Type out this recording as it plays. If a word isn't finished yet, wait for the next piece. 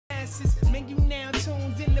masses. Man, you now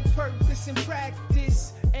tuned in to purpose and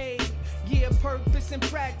practice. Ayy, yeah, purpose and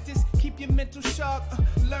practice. Keep your mental sharp,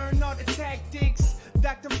 learn all the tactics.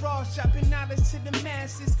 Dr. Ross dropping knowledge to the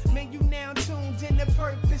masses. Man, you now tuned in to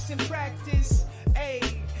purpose and practice.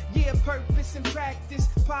 Ayy, yeah, purpose and practice.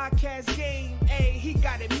 Podcast game, ayy, he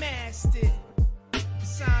got it mastered.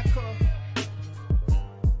 It's encore.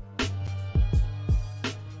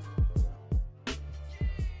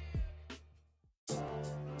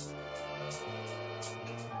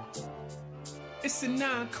 It's an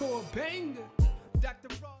encore banger. Dr.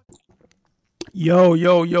 Ross. Yo,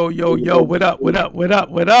 what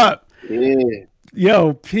up? Yeah.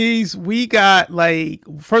 Yo, peace. We got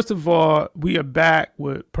first of all, we are back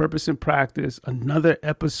with Purpose and Practice, another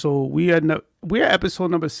episode. We're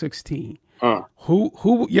episode number 16. Who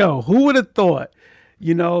would have thought?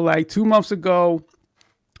 2 months ago,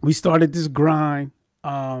 we started this grind.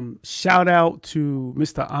 Shout out to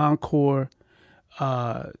Mr. Encore,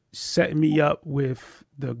 setting me up with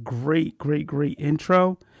the great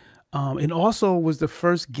intro. And also was the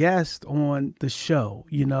first guest on the show,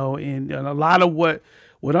 and a lot of what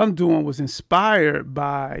I'm doing was inspired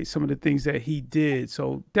by some of the things that he did.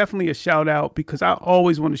 So definitely a shout out, because I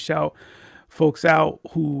always want to shout folks out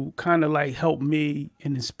who kind of helped me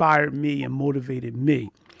and inspired me and motivated me.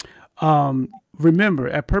 Remember,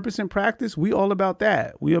 at Purpose and Practice, we all about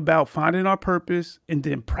that. We about finding our purpose and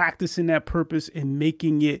then practicing that purpose and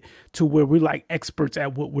making it to where we're experts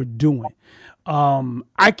at what we're doing.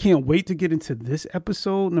 I can't wait to get into this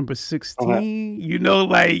episode, number 16.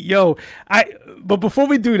 But before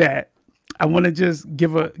we do that, I want to just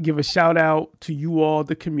give a shout out to you all,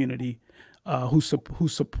 the community, who's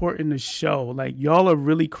supporting the show. Y'all are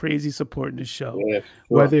really crazy supporting the show,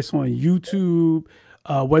 whether it's on YouTube,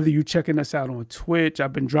 whether you're checking us out on Twitch.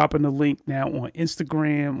 I've been dropping the link now on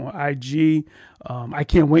Instagram, on IG. I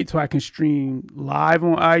can't wait till I can stream live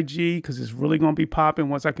on IG, because it's really going to be popping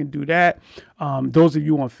once I can do that. Those of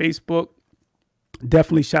you on Facebook,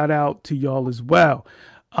 definitely shout out to y'all as well.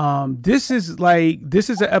 This is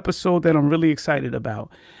an episode that I'm really excited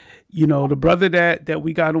about. The brother that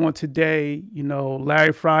we got on today,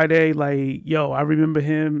 Larry Friday, I remember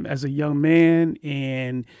him as a young man,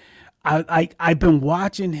 and I've been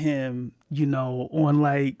watching him,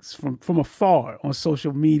 on from afar on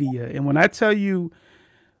social media. And when I tell you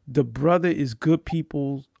the brother is good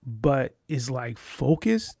people, but is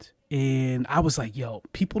focused, and I was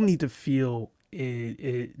people need to feel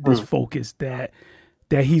this focus that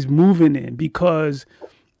he's moving in, because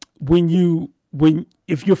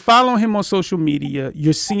if you're following him on social media,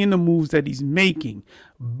 you're seeing the moves that he's making.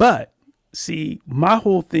 But see, my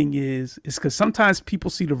whole thing is because sometimes people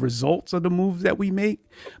see the results of the moves that we make,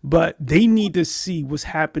 but they need to see what's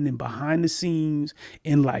happening behind the scenes,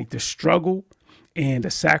 and the struggle and the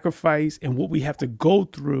sacrifice and what we have to go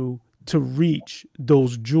through to reach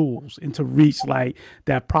those jewels and to reach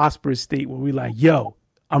that prosperous state where we're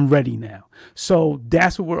I'm ready now. So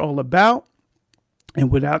that's what we're all about. And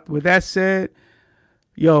with that said,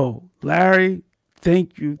 Larry,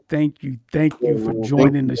 thank you for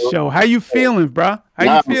joining the show. How you feeling, bro?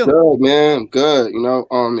 How you feeling? I'm good, man. I'm good.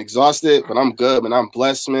 I'm exhausted, but I'm good, man. I'm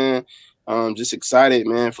blessed, man. Just excited,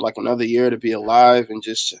 man, for another year to be alive and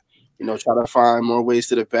just, try to find more ways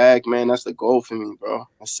to the bag, man. That's the goal for me, bro.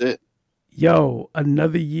 That's it.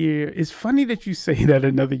 Another year. It's funny that you say that,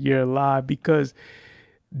 another year alive, because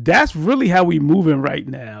that's really how we moving right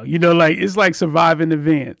now. It's surviving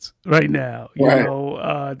advance right now.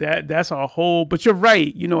 That's our whole, but you're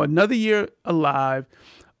right. Another year alive,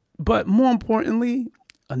 but more importantly,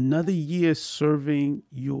 another year serving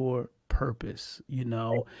your purpose.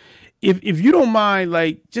 If you don't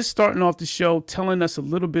mind, just starting off the show, telling us a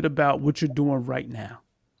little bit about what you're doing right now.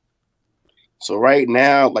 So right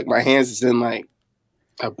now, my hands is in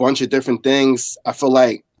a bunch of different things. I feel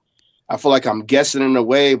like I'm guessing in a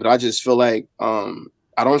way, but I just feel I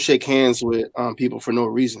don't shake hands with people for no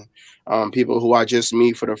reason. People who I just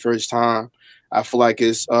meet for the first time. I feel like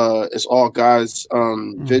it's all God's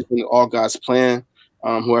vision, all God's plan.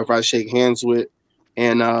 Whoever I shake hands with,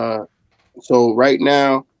 and so right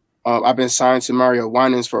now, I've been signed to Mario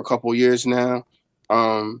Winans for a couple years now,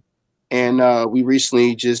 and we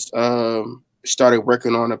recently just started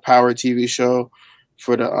working on a Power TV show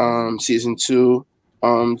for the season 2.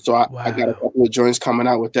 So I got a couple of joints coming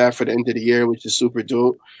out with that for the end of the year, which is super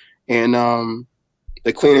dope. And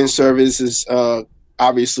the cleaning service is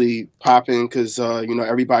obviously popping because,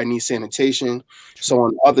 everybody needs sanitation. So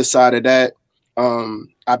on the other side of that,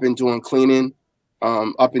 I've been doing cleaning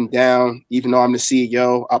up and down. Even though I'm the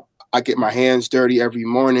CEO, I get my hands dirty every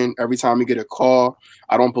morning. Every time I get a call,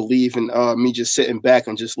 I don't believe in me just sitting back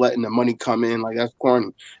and just letting the money come in. Like, that's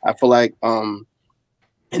corny. I feel like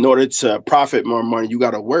in order to profit more money, you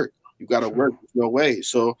got to work. You got to work. There's no way.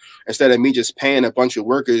 So instead of me just paying a bunch of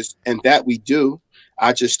workers, and that we do,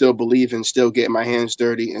 I just still believe in still getting my hands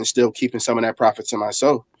dirty and still keeping some of that profit to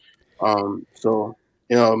myself. So,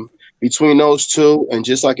 between those two and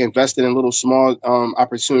just like investing in little small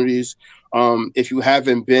opportunities, if you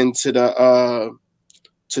haven't been to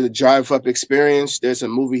the Drive Up experience, there's a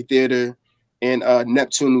movie theater in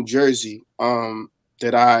Neptune, New Jersey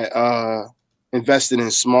that I invested in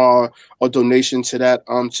small or donation to that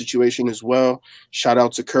situation as well. Shout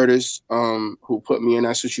out to Curtis, who put me in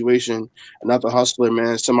that situation. Another hustler,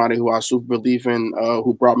 man, somebody who I super believe in,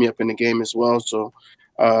 who brought me up in the game as well. So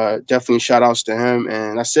definitely shout outs to him.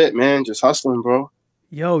 And that's it, man. Just hustling, bro.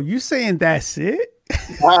 Yo, you saying that's it?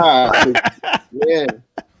 Yeah.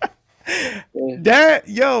 That,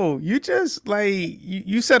 yo, you just like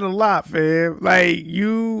you said a lot, fam. Like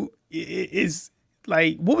is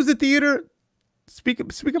like, what was the theater? Speak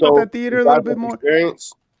about that theater a little bit more.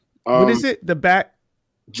 Experience. What is it? The back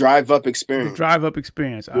Drive Up Experience. The Drive Up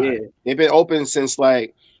Experience. All right. They've been open since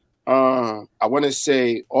like I want to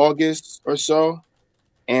say August or so,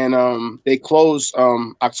 and they closed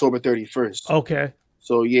October 31st. Okay.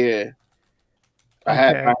 So yeah, I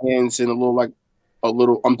had my hands in a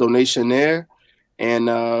little donation there, and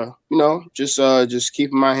just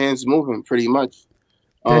keeping my hands moving pretty much.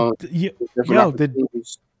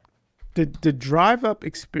 The Drive Up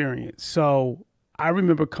Experience. So I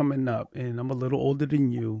remember coming up, and I'm a little older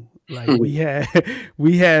than you. Like we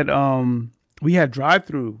had drive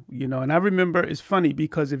through, and I remember, it's funny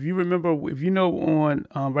because if you on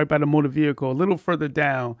right by the motor vehicle, a little further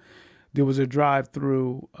down, there was a drive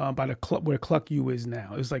through by the club where Cluck U is now.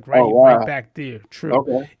 It was like right back there. True.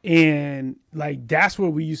 Okay. And like that's where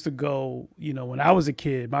we used to go. When I was a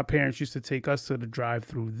kid, my parents used to take us to the drive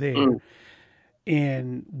through there.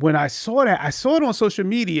 And when I saw that, I saw it on social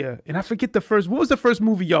media, and I forget what was the first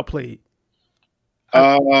movie y'all played?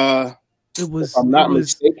 It was, if I'm not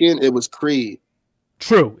mistaken, it was Creed.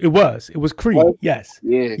 True, it was Creed. What? Yes,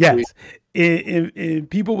 yeah, yes. And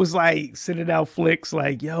people was like sending out flicks,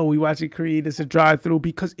 like, "Yo, we watching Creed. It's a drive-through,"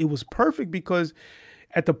 because it was perfect. Because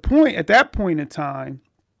at that point in time.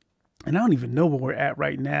 And I don't even know where we're at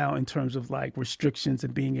right now in terms of like restrictions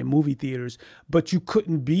and being in movie theaters, but you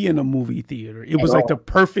couldn't be in a movie theater. It was like the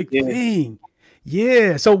perfect thing.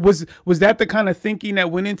 Yeah. So was that the kind of thinking that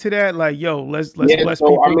went into that? Like, yo, let's bless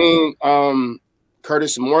people. I mean,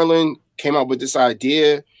 Curtis Moreland came up with this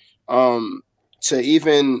idea to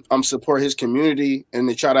even support his community and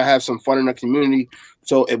to try to have some fun in the community,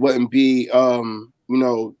 so it wouldn't be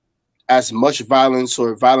as much violence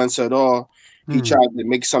or violence at all. He tried to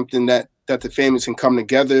make something that the families can come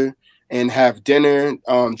together and have dinner and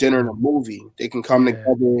a movie. They can come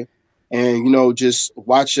together and, just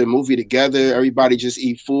watch a movie together. Everybody just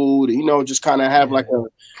eat food, just kind of have like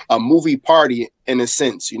a movie party in a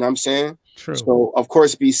sense. You know what I'm saying? True. So, of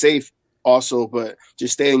course, be safe also, but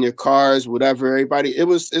just stay in your cars, whatever. Everybody,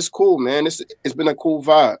 it's cool, man. It's been a cool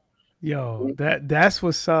vibe. Yo, that's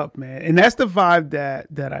what's up, man. And that's the vibe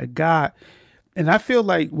that I got. And I feel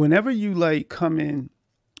like whenever you like come in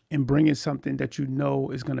and bring in something that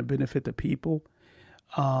is going to benefit the people,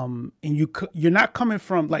 and you're not coming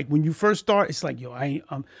from like when you first start, it's like, yo,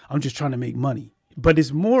 I'm just trying to make money. But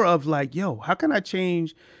it's more of like, yo, how can I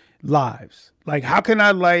change lives? Like, how can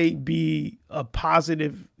I like be a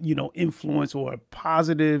positive, influence or a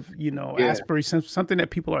positive, aspiration, something that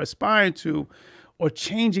people are aspiring to, or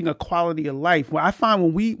changing a quality of life. Well, I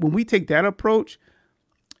find when we take that approach,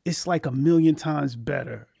 it's like a million times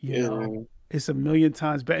better, you know. It's a million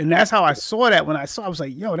times better. And that's how I saw that. When I was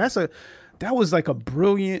like, yo, that was like a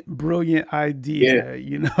brilliant idea.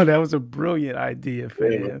 That was a brilliant idea,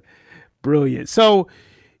 fam. Yeah. Brilliant. So,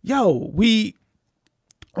 yo, we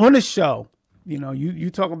on the show, you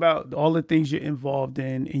talk about all the things you're involved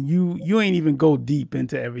in, and you ain't even go deep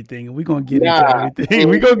into everything. And we're gonna get into everything.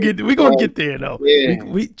 We're gonna get there though. Yeah.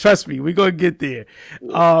 We trust me, we're gonna get there.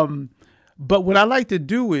 But what I like to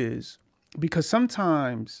do is, because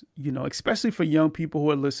sometimes, especially for young people who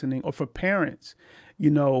are listening, or for parents,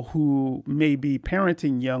 who may be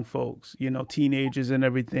parenting young folks, teenagers and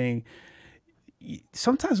everything,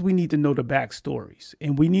 sometimes we need to know the backstories,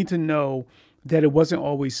 and we need to know that it wasn't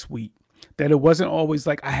always sweet, that it wasn't always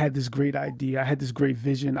like, I had this great idea, I had this great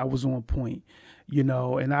vision, I was on point,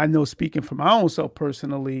 and I know, speaking for my own self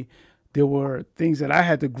personally, there were things that I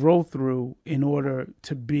had to grow through in order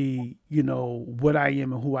to be, what I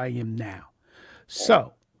am and who I am now.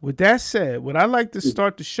 So with that said, what I like to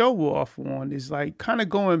start the show off on is like kind of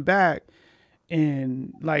going back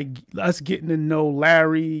and like us getting to know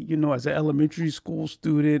Larry, you know, as an elementary school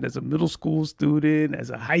student, as a middle school student, as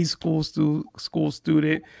a high school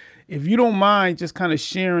student. If you don't mind just kind of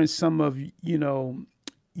sharing some of, you know,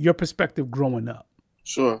 your perspective growing up.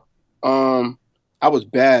 Sure. I was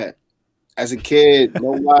bad as a kid,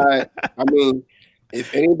 no lie. I mean,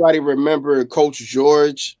 if anybody remember Coach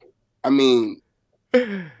George, I mean,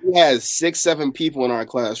 we had 6-7 people in our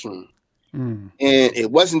classroom. And it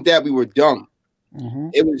wasn't that we were dumb.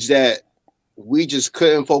 It was that we just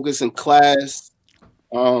couldn't focus in class.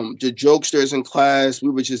 The jokesters in class, we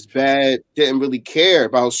were just bad, didn't really care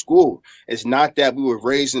about school. It's not that we were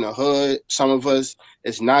raised in the hood, some of us.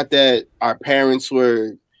 It's not that our parents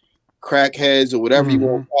were crackheads or whatever you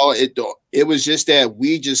want to call it. It was just that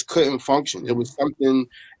we just couldn't function. It was something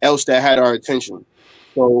else that had our attention.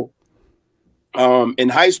 So in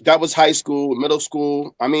that was high school, middle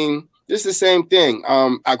school. I mean, this is the same thing.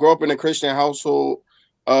 I grew up in a Christian household,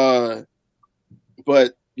 but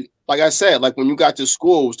like I said, like when you got to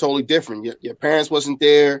school, it was totally different. Your parents wasn't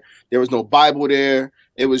there. There was no Bible there.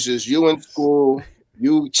 It was just you in school,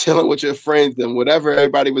 you chilling with your friends, and whatever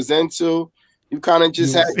everybody was into, you kind of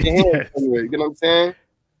just had your hands in it. You know what I'm saying?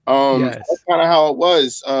 That's kind of how it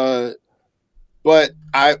was. But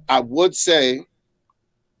I would say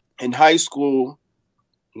in high school,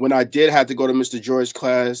 when I did have to go to Mr. George's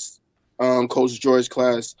class, Coach George's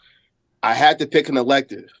class, I had to pick an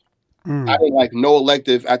elective. I didn't like no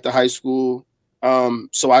elective at the high school.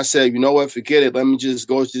 So I said, you know what, forget it. Let me just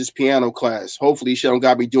go to this piano class. Hopefully she don't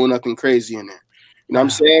got me doing nothing crazy in there. You know what I'm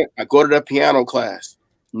saying? I go to the piano class.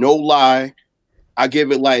 No lie. I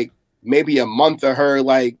give it like maybe a month of her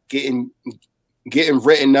like getting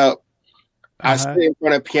written up. I sit in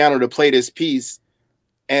front of the piano to play this piece.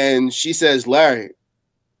 And she says, Larry,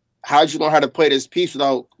 how'd you learn how to play this piece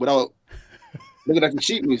without looking at the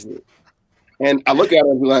sheet music? And I look at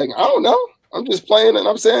her and be like, I don't know. I'm just playing, and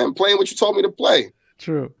I'm saying, playing what you told me to play.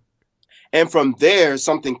 True. And from there,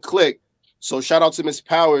 something clicked. So shout out to Miss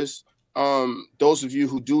Powers. Those of you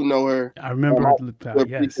who do know her, I remember her.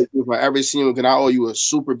 Yes. If I ever see you, then I owe you a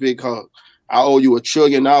super big hug. I owe you $1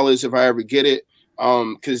 trillion if I ever get it.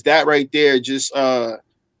 Because that right there just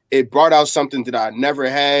it brought out something that I never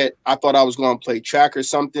had. I thought I was going to play track or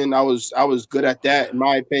something. I was good at that, in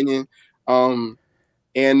my opinion. Wow.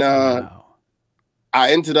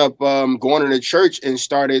 I ended up going to the church and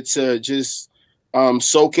started to just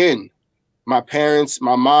soak in. My parents,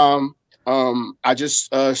 my mom, I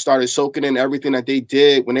just started soaking in everything that they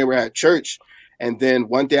did when they were at church. And then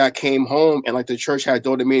one day I came home and like the church had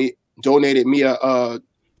donated me a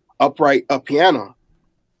piano.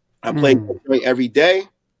 I played every day.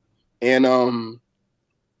 And,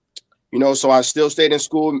 you know, so I still stayed in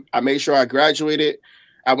school. I made sure I graduated.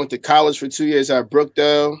 I went to college for 2 years at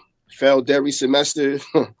Brookdale. Failed every semester.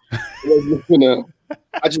 I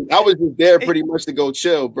was just there pretty much to go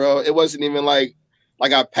chill, bro. It wasn't even like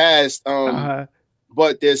I passed.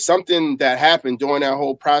 But there's something that happened during that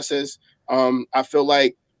whole process. I feel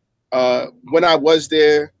like when I was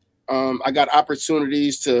there, I got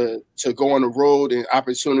opportunities to go on the road and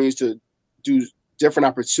opportunities to do different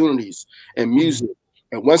opportunities in music.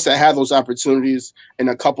 And once I had those opportunities and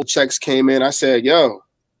a couple checks came in, I said, yo,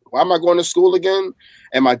 why am I going to school again?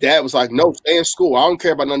 And my dad was like, no, stay in school. I don't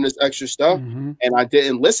care about none of this extra stuff. And I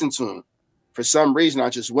didn't listen to him. For some reason, I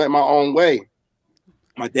just went my own way.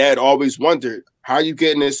 My dad always wondered, how are you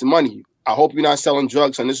getting this money? I hope you're not selling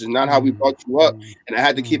drugs, and this is not how we brought you up. And I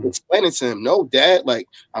had to keep explaining to him, no, Dad, like,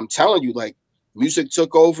 I'm telling you, like, music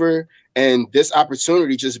took over, and this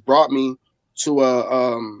opportunity just brought me to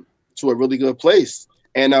a really good place.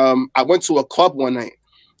 And I went to a club one night.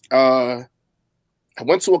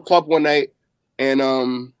 And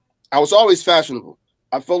I was always fashionable.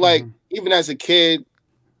 I feel like even as a kid,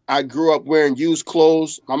 I grew up wearing used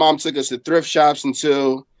clothes. My mom took us to thrift shops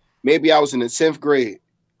until maybe I was in the 10th grade.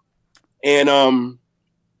 And I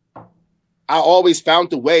always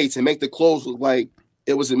found a way to make the clothes look like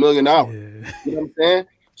it was $1 million. You know what I'm saying?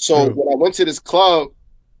 So when I went to this club,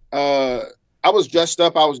 I was dressed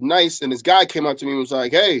up. I was nice. And this guy came up to me and was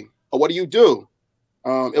like, hey, what do you do?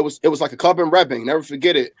 It was like a club in Reading. Never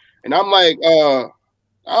forget it. And I'm like, I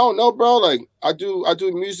don't know, bro. Like I do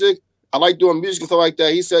music. I like doing music and stuff like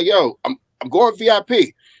that. He said, yo, I'm going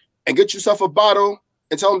VIP and get yourself a bottle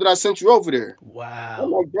and tell him that I sent you over there. Wow.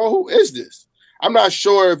 I'm like, bro, who is this? I'm not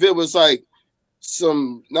sure if it was like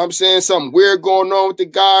something weird going on with the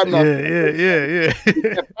guy. Yeah. He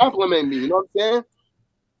kept complimenting me, you know what I'm saying?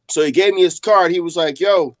 So he gave me his card. He was like,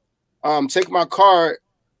 yo, take my card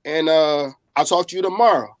and I'll talk to you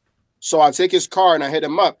tomorrow. So I take his car and I hit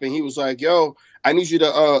him up, and he was like, yo, I need you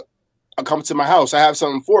to come to my house. I have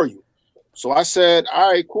something for you. So I said,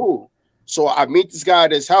 all right, cool. So I meet this guy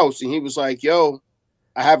at his house, and he was like, yo,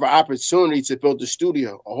 I have an opportunity to build a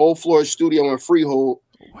studio, a whole floor studio in Freehold.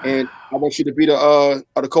 Wow. And I want you to be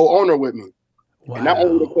the co-owner with me. Wow. And not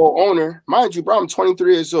only the co-owner, mind you, bro, I'm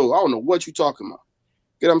 23 years old. I don't know what you're talking about.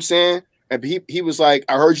 You know what I'm saying? And he was like,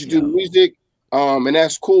 I heard you do music, and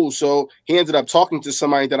that's cool. So he ended up talking to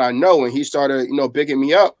somebody that I know, and he started, bigging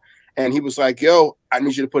me up. And he was like, yo, I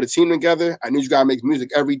need you to put a team together. I need you guys to make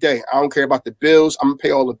music every day. I don't care about the bills. I'm going to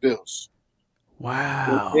pay all the bills.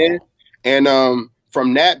 Wow. You know, and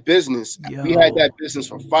from that business, we had that business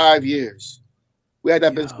for 5 years. We had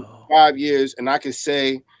that business for 5 years, and I can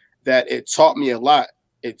say that it taught me a lot.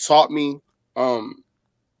 It taught me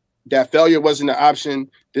that failure wasn't an option.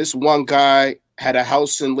 This one guy had a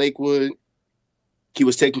house in Lakewood. He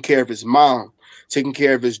was taking care of his mom, taking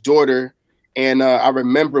care of his daughter. And I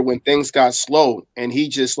remember when things got slow, and he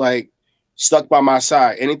just like stuck by my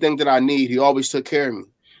side. Anything that I need, he always took care of me.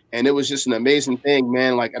 And it was just an amazing thing,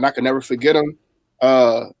 man. Like, and I could never forget him.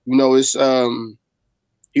 It's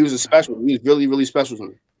he was he was really, really special to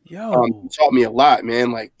me. He taught me a lot,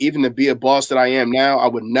 man. Like, even to be a boss that I am now, I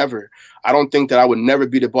don't think that I would never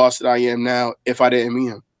be the boss that I am now if I didn't meet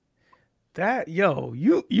him.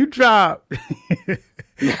 You dropped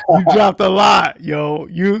you dropped a lot, yo.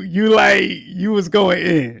 You was going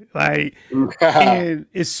in. Like, and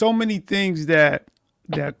it's so many things that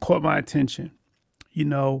caught my attention,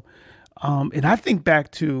 and I think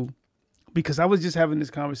back to, because I was just having this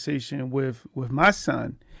conversation with my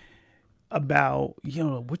son about,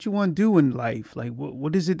 what you want to do in life. Like,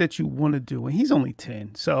 what is it that you want to do? And he's only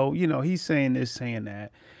 10. So, he's saying this, saying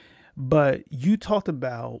that. But you talked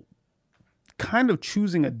about kind of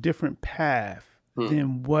choosing a different path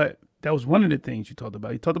than that was one of the things you talked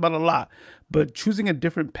about. You talked about a lot, but choosing a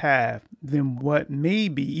different path than what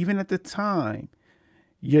maybe even at the time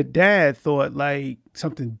your dad thought like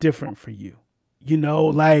something different for you,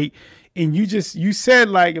 and you said,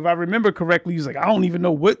 like, if I remember correctly, he was like, I don't even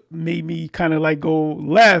know what made me kind of like go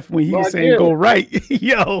left when he was saying go right.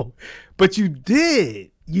 But you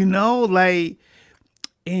did,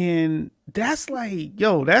 and that's like,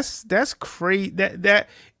 that's crazy. That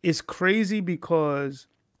is crazy, because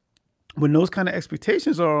when those kind of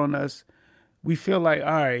expectations are on us, we feel like,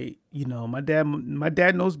 all right, my dad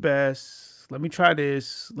knows best. Let me try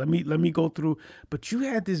this. Let me go through. But you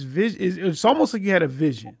had this vision. It's almost like you had a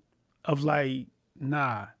vision of like,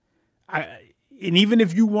 nah. And even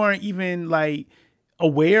if you weren't even like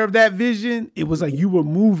aware of that vision, it was like you were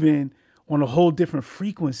moving on a whole different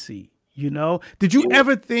frequency. Did you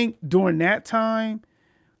ever think during that time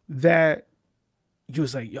that you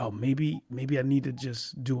was like, yo, maybe I need to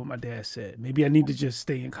just do what my dad said. Maybe I need to just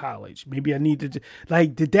stay in college. Maybe I need to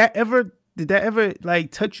like, did that ever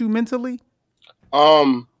like touch you mentally?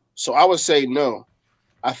 So I would say no.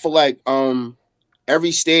 I feel like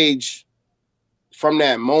every stage from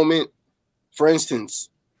that moment, for instance,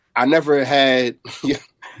 I never had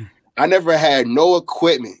no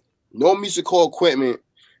equipment, no musical equipment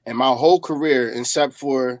in my whole career, except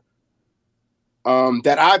for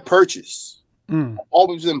that I purchased. I've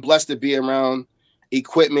always been blessed to be around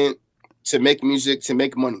equipment to make music, to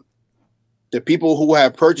make money. The people who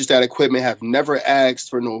have purchased that equipment have never asked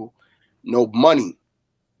for no money.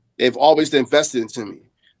 They've always invested into me.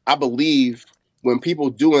 I believe when people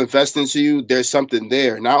do invest into you, there's something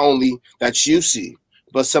there, not only that you see,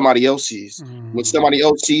 but somebody else sees. When somebody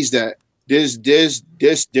else sees that, there's, you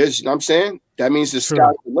know what I'm saying? That means the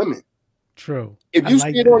sky's the limit. True. If you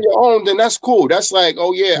see it on your own, then that's cool. That's like,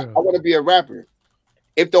 oh yeah, I want to be a rapper.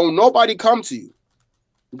 If don't nobody come to you,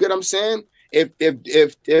 you get what I'm saying? If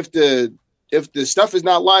the stuff is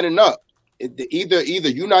not lining up, either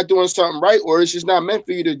you're not doing something right, or it's just not meant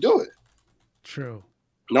for you to do it. True.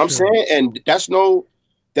 You know what I'm saying? And that's no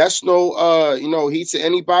heat to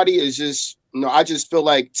anybody. It's just, I just feel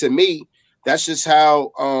like, to me, that's just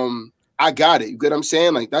how I got it. You get what I'm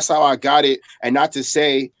saying? Like, that's how I got it. And not to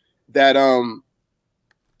say that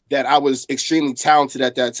that I was extremely talented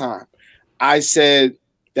at that time. I said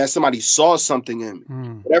that somebody saw something in me.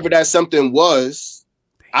 Whatever that something was,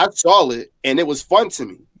 I saw it, and it was fun to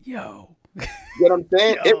me. Yo. You know what I'm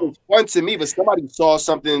saying? It was fun to me, but somebody saw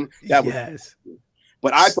something that was fun.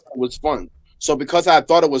 But I thought it was fun. So because I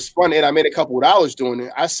thought it was fun and I made a couple of dollars doing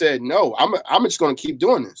it, I said, no, I'm just going to keep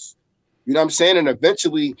doing this. You know what I'm saying? And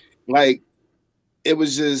eventually, like, it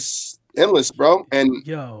was just endless, bro. And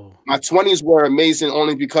my 20s were amazing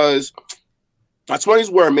only because I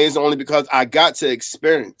got to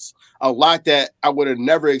experience a lot that I would have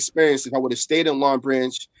never experienced if I would have stayed in Long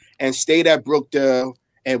Branch and stayed at Brookdale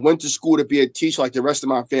and went to school to be a teacher like the rest of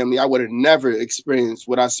my family. I would have never experienced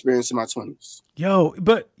what I experienced in my 20s. Yo,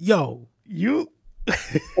 you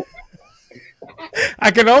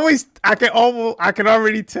I can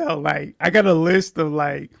already tell, like, I got a list of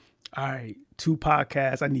like, all right, 2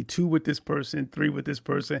 podcasts. I need 2 with this person, 3 with this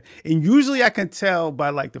person. And usually I can tell by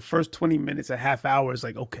like the first 20 minutes, a half hour, it's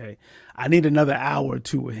like, okay, I need another hour or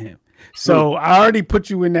 2 with him. So I already put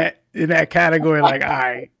you in that category. Like, all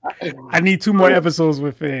right, I need 2 more episodes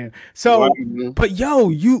with him. So, but yo,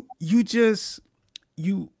 you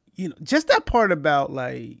know, just that part about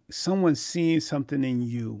like someone seeing something in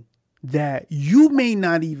you that you may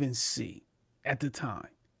not even see at the time,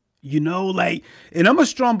 you know, like, and I'm a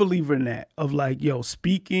strong believer in that, of like, yo,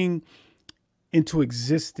 speaking into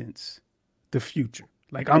existence the future.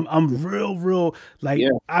 Like, I'm real like,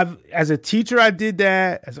 as a teacher, I did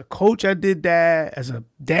that. As a coach, I did that. As a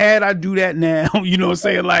dad, I do that now. You know what I'm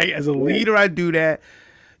saying? Like, as a leader, I do that.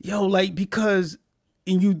 Yo, like, because,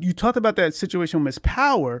 and you talked about that situation with Miss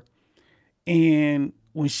Power, and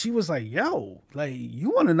when she was like, yo, like,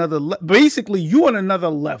 you on another basically you on another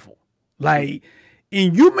level, like,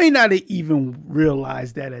 and you may not have even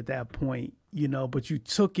realized that at that point, you know, but you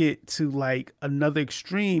took it to like another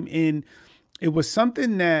extreme, and it was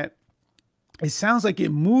something that, it sounds like it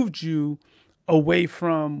moved you away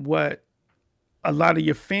from what a lot of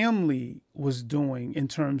your family was doing in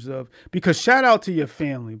terms of, because shout out to your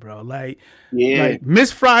family, bro. Like, like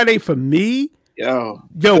Miss Friday for me, yo,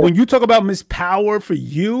 when you talk about Miss Power for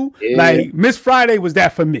you, like Miss Friday was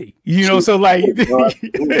that for me, you know? So like,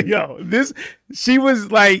 yo, she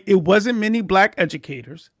was like, it wasn't many Black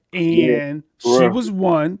educators, and she was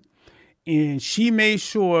one. And she made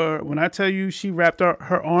sure, when I tell you, she wrapped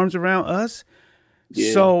her arms around us.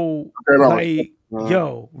 So, like,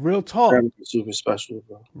 yo, real talk. Super special,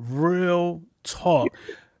 bro. Real talk.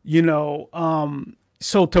 You know,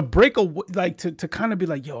 so to break away, like, to kind of be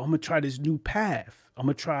like, yo, I'm going to try this new path. I'm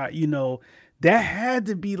going to try, you know, that had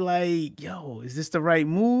to be like, yo, is this the right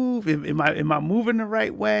move? Am I moving the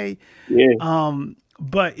right way?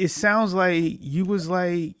 But it sounds like you was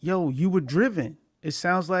like, yo, you were driven. It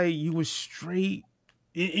sounds like you were straight,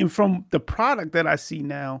 and from the product that I see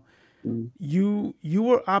now, you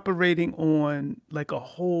were operating on like a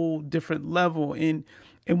whole different level. And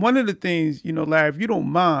one of the things, you know, Larry, if you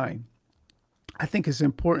don't mind, I think it's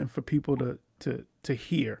important for people to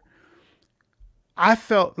hear. I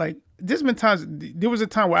felt like there was a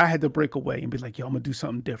time where I had to break away and be like, yo, I'm gonna do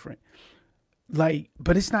something different. Like,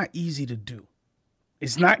 but it's not easy to do.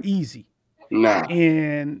 It's not easy. Nah.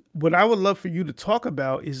 And what I would love for you to talk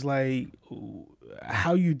about is like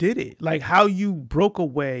how you did it, like how you broke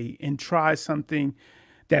away and tried something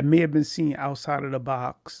that may have been seen outside of the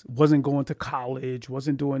box, wasn't going to college,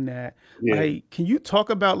 wasn't doing that. Like, can you talk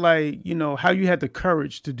about like, you know, how you had the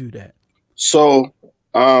courage to do that? So,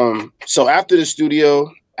 so after the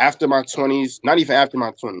studio, after my 20s, not even after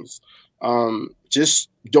my 20s, just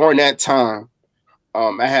during that time,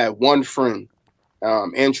 I had one friend,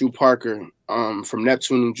 Andrew Parker, from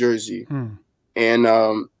Neptune, New Jersey. And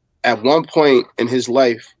at one point in his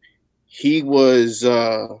life, he was just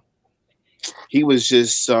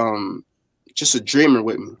a dreamer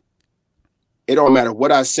with me. It don't matter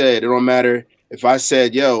what I said. It don't matter if I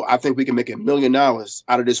said, yo, I think we can make $1 million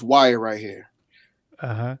out of this wire right here.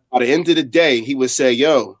 By the end of the day, he would say,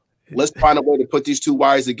 yo, let's find a way to put these 2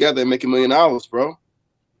 wires together and make $1 million, bro.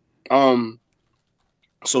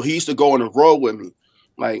 So he used to go on the road with me.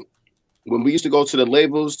 Like, when we used to go to the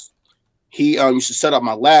labels, he used to set up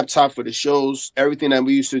my laptop for the shows, everything that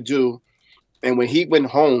we used to do. And when he went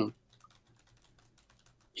home,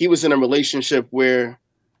 he was in a relationship where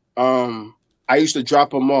I used to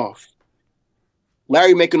drop him off.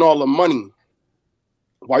 Larry making all the money.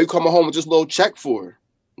 Why you coming home with just a little check for?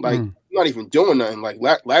 Like, you're not even doing nothing. Like,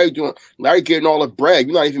 Larry getting all the bread.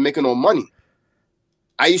 You're not even making no money.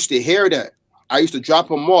 I used to hear that. I used to drop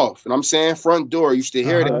him off, and I'm saying front door. I used to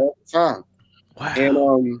hear that all the time. Wow.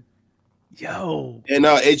 And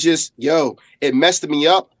it messed me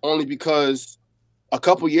up only because a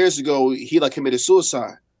couple years ago he like committed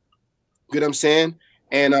suicide. You know what I'm saying?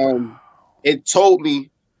 And it told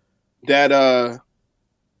me that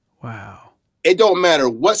it don't matter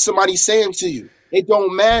what somebody's saying to you. It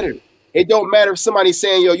don't matter. It don't matter if somebody's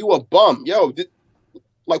saying, yo, you a bum. Yo,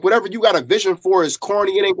 like whatever you got a vision for is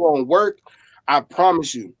corny. It ain't gonna work. I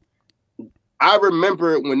promise you, I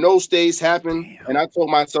remember when those days happened, and I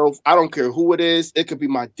told myself, I don't care who it is. It could be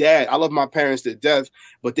my dad. I love my parents to death,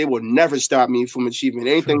 but they will never stop me from achieving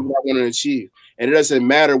anything that I want to achieve. And it doesn't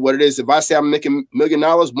matter what it is. If I say I'm making $1 million,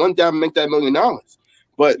 one day I'll make that $1 million.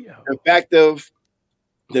 But the fact of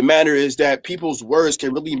the matter is that people's words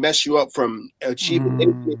can really mess you up from achieving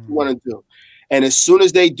anything you want to do. And as soon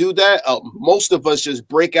as they do that, most of us just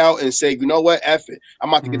break out and say, you know what, F it. I'm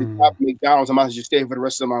about to get a job at McDonald's. I'm about to just stay here for the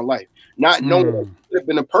rest of my life. Not knowing that you could have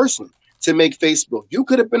been a person to make Facebook. You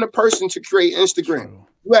could have been a person to create Instagram.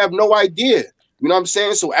 You have no idea. You know what I'm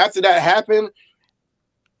saying? So after that happened,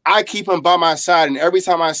 I keep him by my side. And every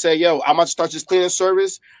time I say, yo, I'm about to start this cleaning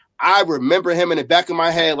service, I remember him in the back of my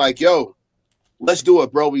head like, yo, let's do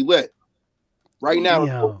it, bro. We lit. Right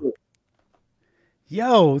now.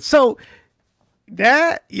 Yo, so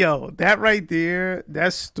that right there,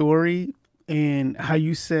 that story and how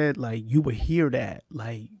you said like you would hear that,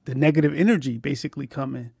 like the negative energy basically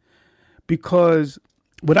coming. Because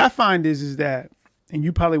what I find is that, and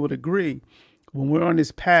you probably would agree, when we're on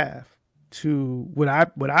this path to what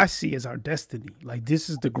I see as our destiny, like this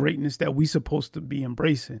is the greatness that we supposed to be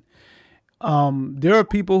embracing. There are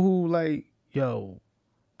people who like, yo,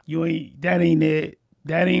 that ain't it.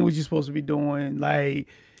 That ain't what you're supposed to be doing. Like,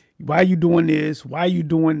 why are you doing this? Why are you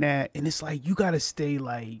doing that? And it's like, you got to stay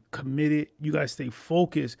like committed. You got to stay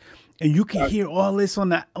focused. And you can hear all this on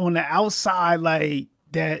the outside, like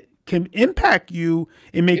that can impact you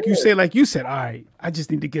and make you say, like you said, all right, I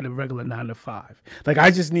just need to get a regular 9 to 5. Like,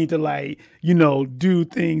 I just need to like, do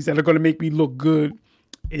things that are going to make me look good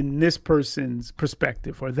in this person's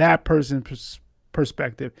perspective or that person's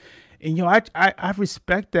perspective. And, I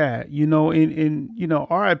respect that, and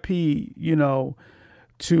RIP,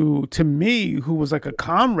 to me, who was like a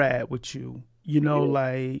comrade with you,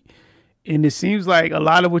 like, and it seems like a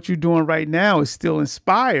lot of what you're doing right now is still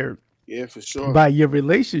inspired. Yeah, for sure. By your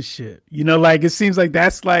relationship, like it seems like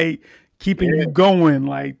that's like keeping you going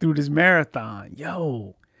like through this marathon.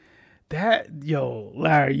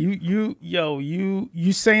 Larry,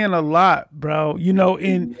 you saying a lot, bro.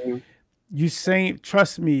 And you saying,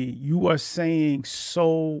 trust me, you are saying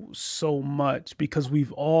so much because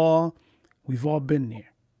we've all been there.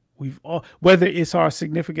 We've all, whether it's our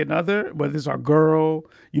significant other, whether it's our girl,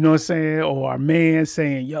 you know what I'm saying, or our man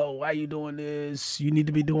saying, yo, why you doing this? You need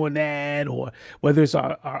to be doing that. Or whether it's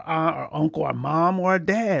our aunt, our uncle, our mom, or our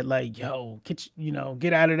dad, like, yo,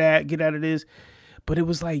 get out of that, get out of this. But it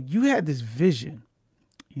was like you had this vision,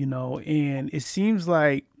 and it seems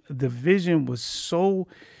like the vision was so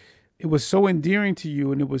endearing to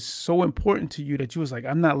you and it was so important to you that you was like,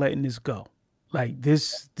 I'm not letting this go. Like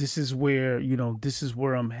this is where, this is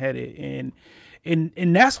where I'm headed.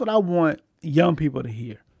 And that's what I want young people to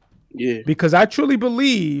hear. Yeah. Because I truly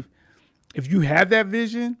believe if you have that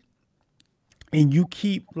vision and you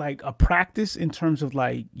keep like a practice in terms of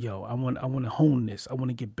like, yo, I want to hone this. I want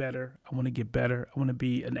to get better. I want to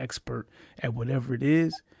be an expert at whatever it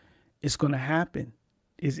is. It's going to happen.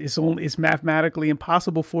 It's mathematically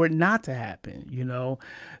impossible for it not to happen,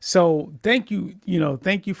 So thank you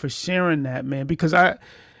for sharing that, man, because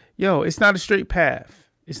it's not a straight path.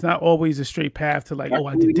 It's not always a straight path to like, oh,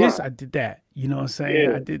 I did this, I did that. You know what I'm saying?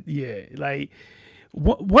 Yeah. I did. Yeah. Like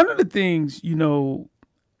one of the things, one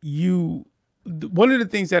of the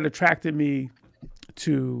things that attracted me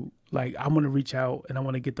to like, I want to reach out and I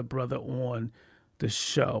want to get the brother on the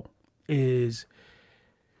show is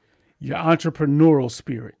your entrepreneurial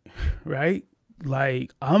spirit, right?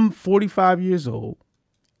 Like I'm 45 years old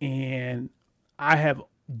and I have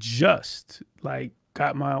just like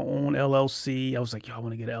got my own LLC. I was like, yo, I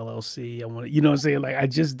want to get an LLC. I want to, you know what I'm saying? Like I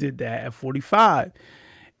just did that at 45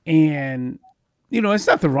 and, it's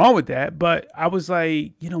nothing wrong with that. But I was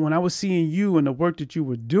like, when I was seeing you and the work that you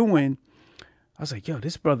were doing, I was like, yo,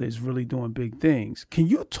 this brother is really doing big things. Can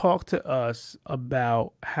you talk to us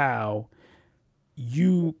about how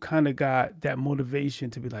you kind of got that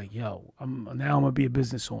motivation to be like, yo, I'm gonna be a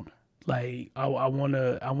business owner. Like I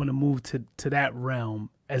wanna move to that realm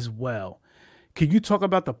as well. Can you talk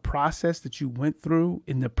about the process that you went through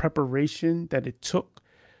in the preparation that it took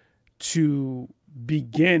to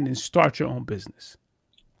begin and start your own business?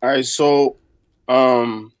 All right. So,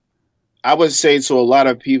 I would say to a lot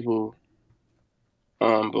of people,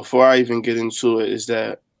 before I even get into it, is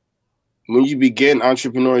that when you begin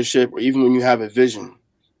entrepreneurship or even when you have a vision,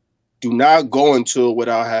 do not go into it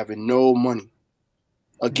without having no money.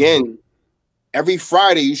 Again, every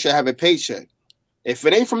Friday you should have a paycheck. If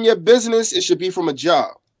it ain't from your business, it should be from a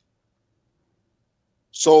job.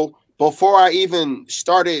 So before I even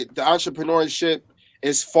started the entrepreneurship,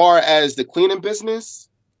 as far as the cleaning business,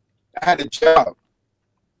 I had a job.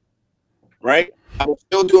 right? I was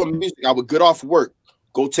still doing music. I would get off work,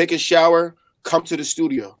 go take a shower, come to the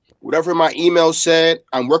studio. Whatever my email said,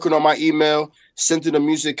 I'm working on my email, sending the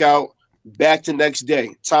music out, back to next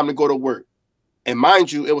day, time to go to work. And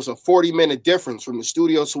mind you, it was a 40-minute difference from the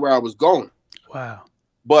studio to where I was going. Wow.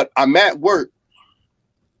 But I'm at work,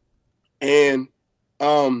 and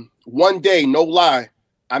one day, no lie,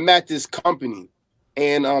 I'm at this company,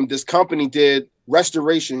 and this company did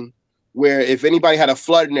restoration where if anybody had a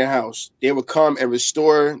flood in their house, they would come and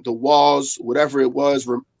restore the walls, whatever it was,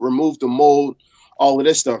 remove the mold, all of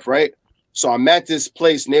this stuff, right? So I'm at this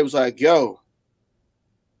place, and they was like, yo,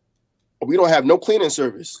 we don't have no cleaning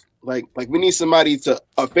service. Like we need somebody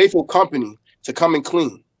a faithful company to come and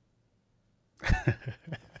clean.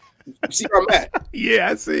 You see where I'm at? Yeah,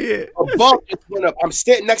 I see it. A bulb just went up. I'm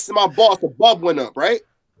sitting next to my boss. The bulb went up, right?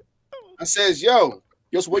 I says, yo,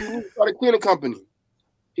 so what you need to start a cleaning company?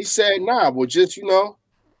 He said, nah, well, just the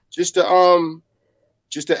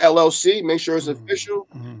LLC, make sure it's official,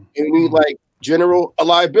 and we need like general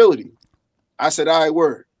liability. I said, all right,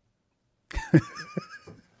 word.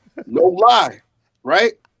 No lie,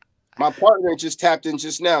 right? My partner just tapped in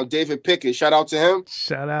just now, David Pickett. Shout out to him.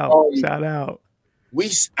 Shout out. Shout out.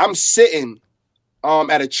 I'm sitting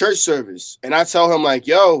at a church service, and I tell him like,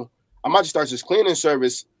 yo, I'm about to start this cleaning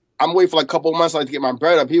service. I'm waiting for like a couple of months like to get my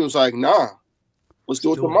bread up. He was like, nah, let's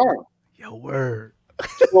do it tomorrow. Yo, word.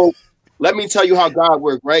 So let me tell you how God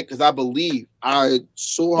worked, right? Because I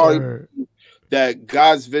so hard that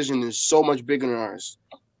God's vision is so much bigger than ours.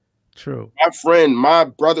 True. My friend, my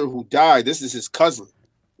brother who died, this is his cousin,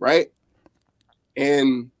 right?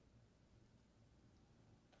 And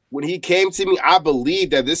when he came to me, I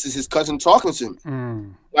believe that this is his cousin talking to me.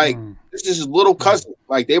 This is his little cousin.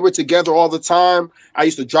 Like, they were together all the time. I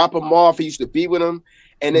used to drop him off. He used to be with him.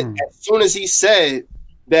 And then as soon as he said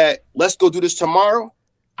that, let's go do this tomorrow,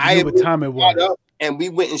 I had time it was. Up, and we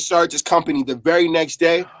went and started this company the very next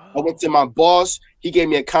day. I went to my boss. He gave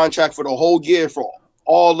me a contract for the whole year for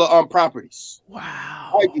all the properties.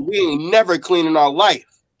 Wow. We ain't never cleaned in our life.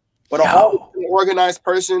 But I've always been an organized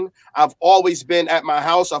person. I've always been at my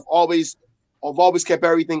house. I've always kept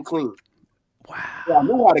everything clean. Wow. So I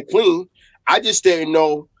knew how to clean. I just didn't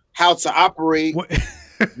know how to operate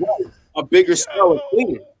a bigger scale of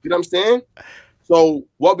cleaning. You know what I'm saying? So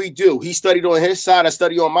what we do, he studied on his side, I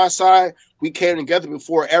studied on my side. We came together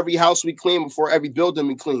before every house we cleaned, before every building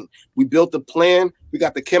we cleaned. We built the plan, we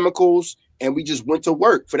got the chemicals, and we just went to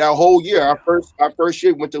work for that whole year. Our first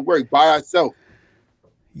year went to work by ourselves.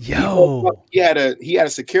 Yo, he had a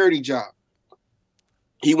security job.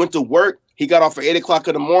 He went to work. He got off at 8 o'clock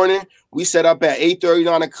in the morning. We set up at 8:30,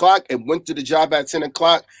 9 o'clock, and went to the job at 10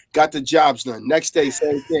 o'clock. Got the jobs done. Next day,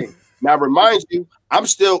 same thing. Now, remind you, I'm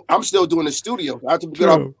still doing the studio. I have to get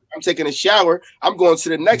up. I'm taking a shower. I'm going to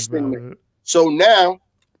the next thing. So now,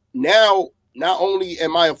 not only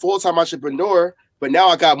am I a full-time entrepreneur, but now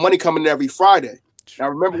I got money coming in every Friday. Now,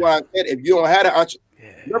 remember what I said? If you don't have it,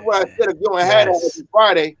 remember what I said? If you don't have it every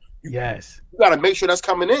Friday, you got to make sure that's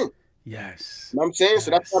coming in. Yes. You know what I'm saying? So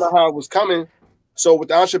that's kind of how it was coming. So with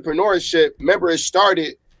the entrepreneurship, remember it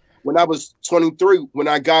started when I was 23, when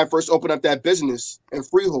I first opened up that business in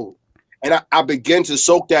Freehold. And I began to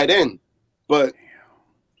soak that in. But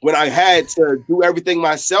when I had to do everything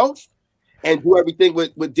myself and do everything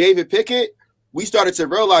with David Pickett, we started to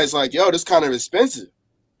realize like, yo, this is kind of expensive.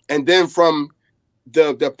 And then from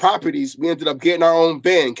the properties, we ended up getting our own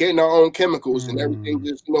band, getting our own chemicals and everything,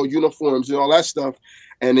 just, uniforms and all that stuff.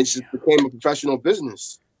 And it just became a professional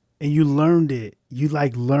business. And you learned it. You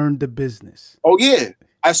learned the business. Oh yeah.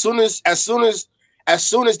 As soon as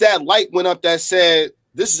that light went up that said,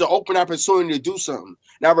 this is an open opportunity to do something.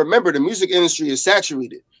 Now remember, the music industry is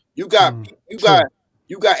saturated. You got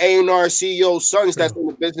A&R CEOs, sons that's in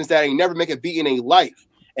the business that ain't never make a beat in their life,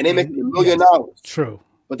 and they making $1 million. True.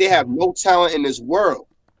 But they have no talent in this world.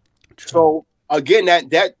 True. So again,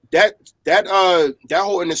 that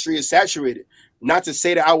whole industry is saturated. Not to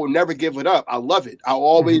say that I will never give it up. I love it. I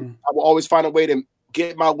will always find a way to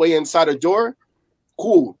get my way inside a door.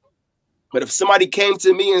 Cool. But if somebody came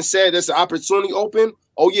to me and said there's an opportunity open,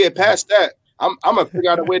 oh yeah, past that, I'm gonna figure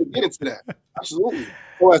out a way to get into that. Absolutely.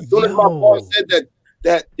 So as soon as my boss said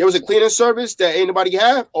that there was a cleaning service that ain't nobody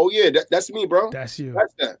have, oh yeah, that's me, bro. That's you.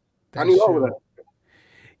 That's that. I need all of that.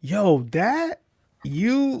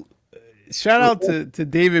 Yo, shout out to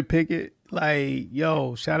David Pickett. Like,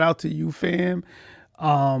 yo, shout out to you, fam.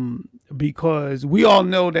 Because we all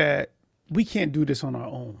know that we can't do this on our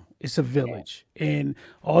own. It's a village. And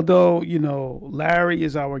although, Larry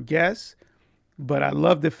is our guest, but I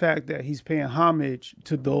love the fact that he's paying homage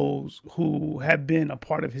to those who have been a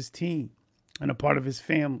part of his team. and a part of his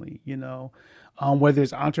family, whether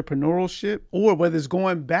it's entrepreneurship or whether it's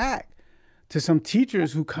going back to some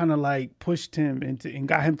teachers who kind of like pushed him and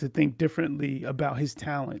got him to think differently about his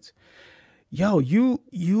talents. Yo, you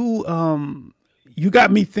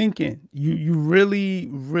got me thinking. You really,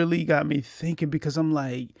 really got me thinking, because I'm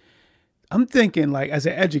thinking like, as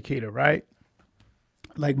an educator, right?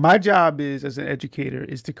 Like, my job as an educator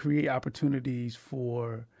is to create opportunities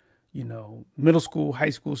for, middle school, high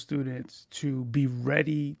school students to be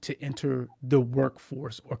ready to enter the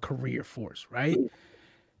workforce or career force, right?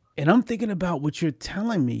 And I'm thinking about what you're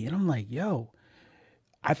telling me, and I'm like, yo,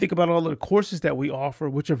 I think about all of the courses that we offer,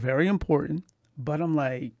 which are very important, but I'm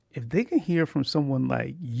like, if they can hear from someone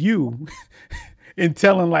like you and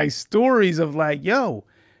telling like stories of like, yo,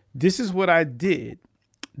 this is what I did.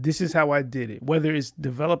 This is how I did it. Whether it's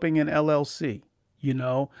developing an LLC,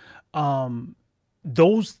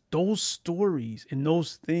 those stories and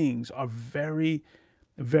those things are very,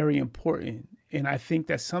 very important. And I think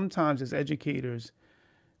that sometimes as educators,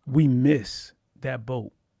 we miss that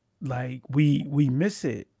boat. Like we miss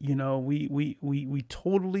it, we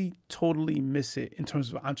totally miss it in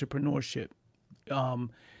terms of entrepreneurship.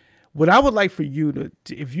 What I would like for you to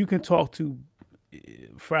if you can talk to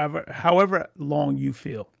forever, however long you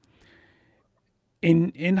feel,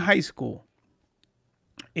 in high school,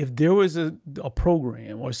 if there was a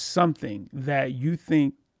program or something that you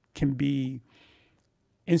think can be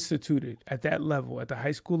instituted at that level, at the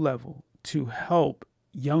high school level, to help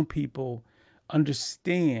young people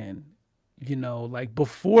understand, like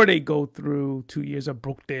before they go through 2 years of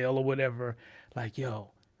Brookdale or whatever, like,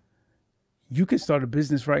 yo, you can start a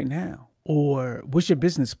business right now. Or what's your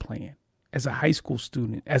business plan as a high school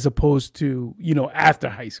student, as opposed to, after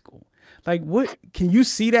high school? Like, what can you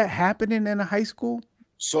see that happening in a high school?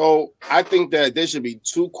 So I think that there should be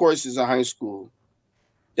 2 courses in high school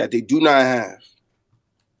that they do not have.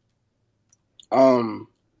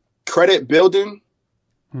 Credit building.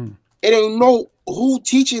 It ain't no who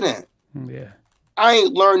teaching that. Yeah. I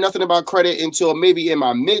ain't learned nothing about credit until maybe in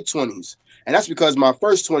my mid-20s. And that's because my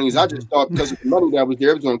first 20s, I just thought because of the money that was there,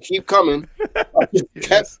 it was going to keep coming. I just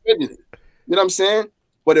kept spending it. You know what I'm saying?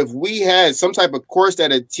 But if we had some type of course that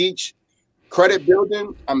would teach credit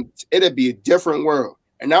building, it'd be a different world.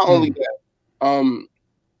 And not only that,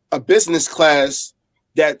 a business class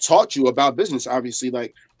that taught you about business, obviously,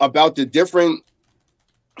 like about the different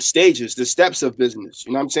stages, the steps of business.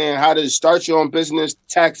 You know what I'm saying? How to start your own business,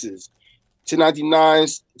 taxes,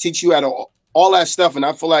 1099s, teach you how to all that stuff. And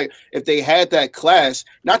I feel like if they had that class,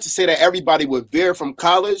 not to say that everybody would veer from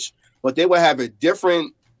college, but they would have a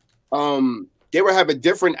different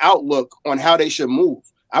outlook on how they should move.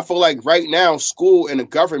 I feel like right now, school and the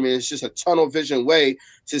government is just a tunnel vision way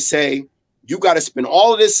to say, you got to spend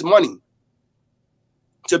all of this money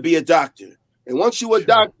to be a doctor. And once you're a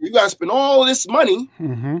doctor, you got to spend all of this money,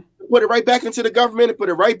 put it right back into the government and put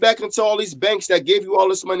it right back into all these banks that gave you all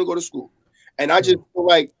this money to go to school. And I just feel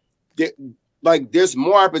like there's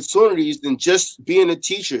more opportunities than just being a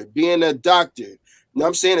teacher, being a doctor. You know what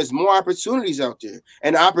I'm saying? There's more opportunities out there.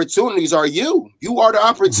 And the opportunities are you. You are the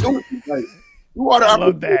opportunity. Like, you are the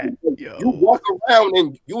opportunity. You walk around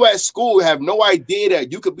and you at school have no idea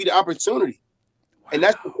that you could be the opportunity. Wow. And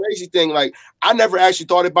that's the crazy thing. Like, I never actually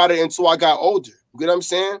thought about it until I got older. You know what I'm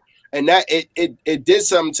saying? And that it did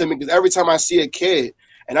something to me, because every time I see a kid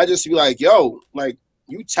and I just be like, yo, like,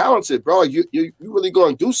 you talented, bro. You really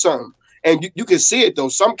going to do something. And you can see it, though.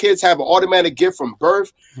 Some kids have an automatic gift from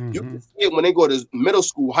birth. You can see it when they go to middle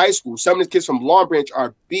school, high school. Some of the kids from Long Branch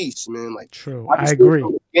are beasts, man. Like, true, I agree.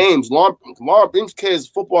 Games, Long Branch kids,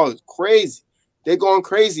 football is crazy. They're going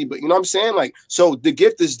crazy, but you know what I'm saying? Like, so the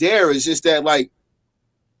gift is there. It's just that, like,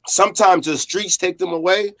 sometimes the streets take them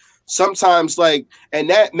away. Sometimes, like,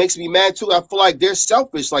 and that makes me mad too. I feel like they're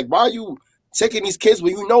selfish. Like, why are you taking these kids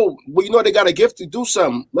when you know they got a gift to do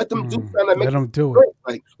something? Let them do something. Let them do it.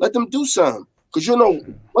 Like, let them do something, because you know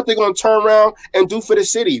what they're gonna turn around and do for the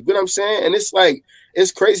city. You know what I'm saying? And it's like,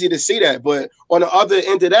 it's crazy to see that. But on the other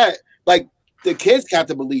end of that, like, the kids have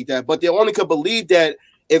to believe that, but they only could believe that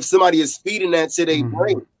if somebody is feeding that to their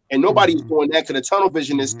brain. And nobody's doing that, because the tunnel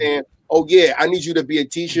vision is saying, oh yeah, I need you to be a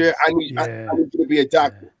teacher. I need you to be a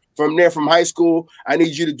doctor. From high school, I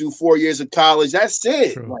need you to do 4 years of college. That's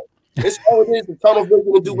it. Like, it's all it is, the tunnel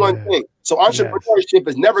vision to do one thing. So entrepreneurship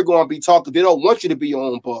is never going to be taught. They don't want you to be your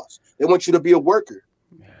own boss. They want you to be a worker.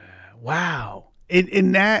 Wow.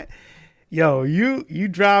 In that, yo, you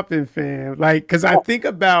dropping, fam. Like, because I think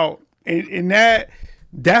about in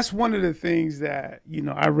that's one of the things that,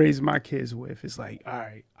 I raise my kids with. It's like, all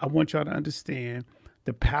right, I want y'all to understand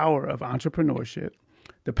the power of entrepreneurship,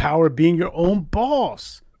 the power of being your own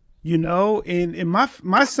boss. you know. And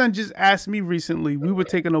my son just asked me recently. We were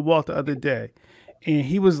taking a walk the other day, and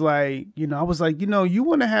he was like, you know, I was like, you know, you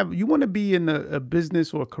want to be in a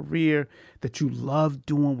business or a career that you love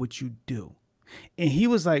doing what you do. And he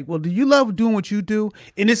was like, well, do you love doing what you do?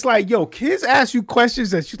 And it's like, yo, kids ask you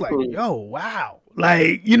questions that she's like, yo, wow.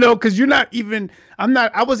 Like, you know, because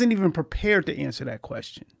I wasn't even prepared to answer that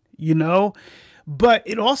question, you know. But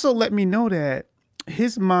it also let me know that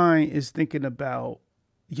his mind is thinking about,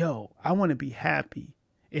 yo, I want to be happy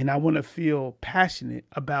and I want to feel passionate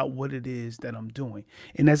about what it is that I'm doing.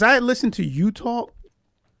 And as I listen to you talk,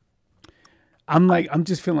 I'm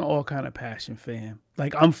just feeling all kind of passion, fam.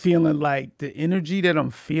 Like I'm feeling like the energy that I'm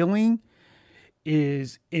feeling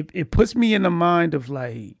is it puts me in the mind of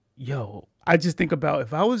like, yo, I just think about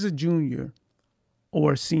if I was a junior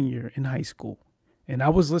or a senior in high school and I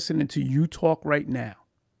was listening to you talk right now,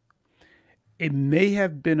 it may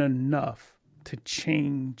have been enough to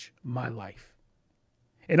change my life.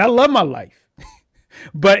 And I love my life,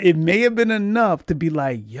 but it may have been enough to be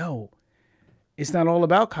like, yo, it's not all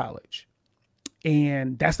about college.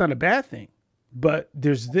 And that's not a bad thing, but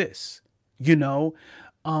there's this, you know?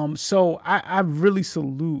 So I really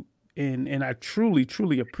salute and I truly,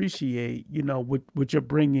 truly appreciate, you know, what you're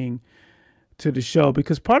bringing to the show,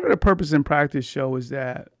 because part of the Purpose in Practice show is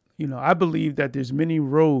that, you know, I believe that there's many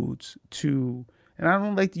roads to, and I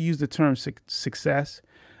don't like to use the term success,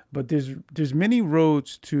 but there's many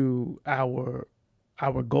roads to our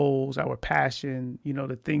goals, our passion, you know,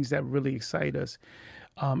 the things that really excite us.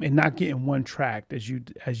 And not getting one track as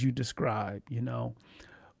you describe, you know.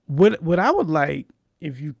 What I would like,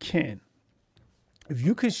 if you could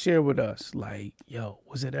share with us, like, yo,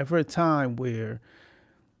 was it ever a time where,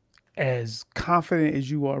 as confident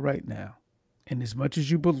as you are right now, and as much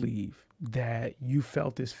as you believe, that you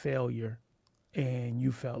felt this failure and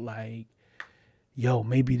you felt like, yo,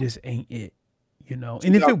 maybe this ain't it, you know?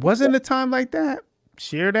 And if it wasn't a time like that,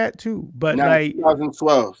 share that too. But now, like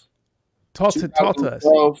 2012. Talk to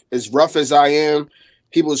us. As rough as I am,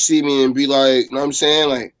 people see me and be like, you know what I'm saying?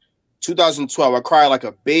 Like 2012, I cried like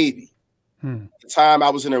a baby. The time I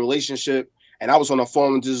was in a relationship and I was on the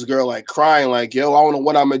phone with this girl, like crying, like, yo, I don't know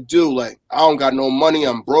what I'm gonna do. Like, I don't got no money.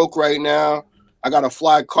 I'm broke right now. I got a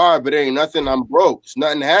fly car, but it ain't nothing. I'm broke. It's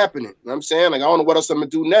nothing happening. You know what I'm saying? Like, I don't know what else I'm gonna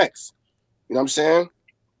do next. You know what I'm saying?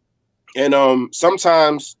 And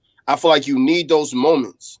sometimes I feel like you need those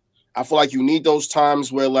moments. I feel like you need those times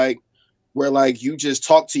where you just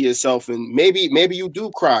talk to yourself and maybe you do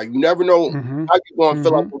cry. You never know how you're going to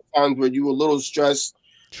feel like those times where you a little stressed.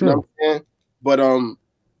 True. You know what I'm saying? But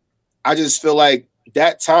I just feel like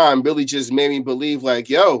that time really just made me believe like,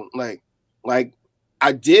 yo, like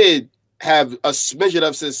I did have a smidget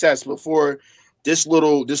of success before this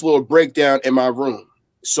little breakdown in my room.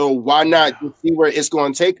 So why not see where it's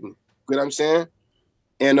going to take me? You know what I'm saying?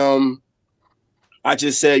 And I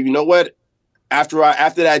just said, you know what? After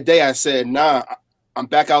that day, I said, nah, I'm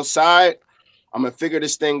back outside. I'm going to figure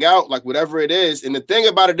this thing out, like whatever it is. And the thing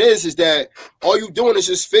about it is that all you doing is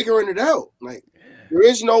just figuring it out. Like there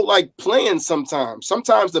is no like plan sometimes.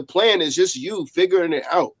 Sometimes the plan is just you figuring it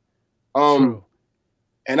out.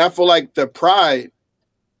 And I feel like the pride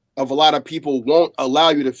of a lot of people won't allow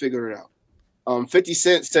you to figure it out. 50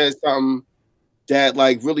 Cent said something that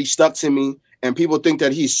like really stuck to me, and people think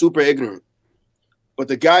that he's super ignorant. But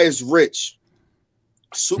the guy is rich.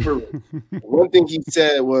 Super rich. One thing he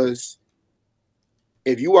said was,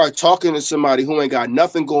 if you are talking to somebody who ain't got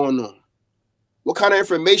nothing going on, what kind of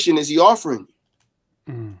information is he offering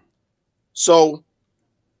you? So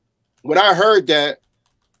when I heard that,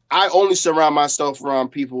 I only surround myself around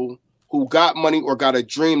people who got money or got a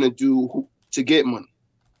dream to get money.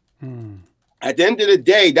 At the end of the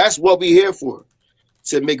day, that's what we're here for,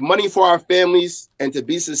 to make money for our families and to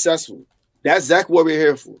be successful. That's exactly what we're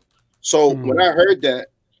here for. So when I heard that,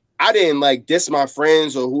 I didn't like diss my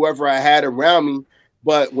friends or whoever I had around me.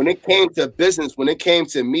 But when it came to business, when it came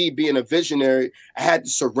to me being a visionary, I had to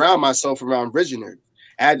surround myself around visionaries.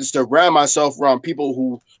 I had to surround myself around people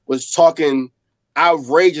who was talking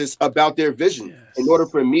outrageous about their vision in order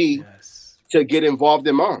for me to get involved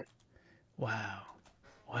in mine. Wow.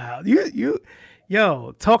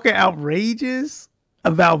 Yo, talking outrageous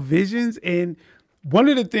about visions. And one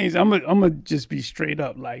of the things I'm gonna just be straight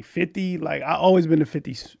up, like 50, like I always been a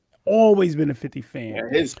 50 fan.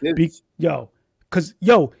 Yeah, because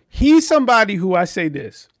he's somebody who, I say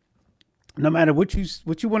this, no matter what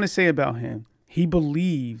you want to say about him, he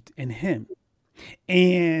believed in him,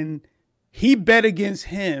 and he bet against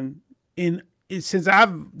him since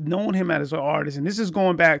I've known him as an artist, and this is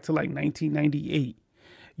going back to like 1998.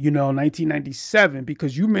 1997,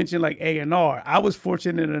 because you mentioned like A&R. I was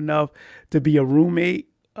fortunate enough to be a roommate.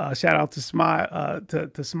 Shout out to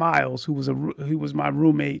Smiles, who was my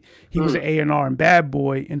roommate. He was an A&R and Bad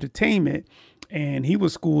Boy Entertainment, and he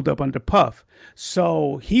was schooled up under Puff.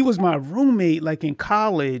 So he was my roommate like in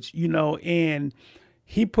college, and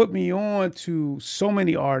he put me on to so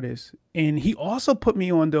many artists. And he also put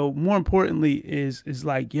me on, though, more importantly, is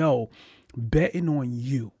like, yo, betting on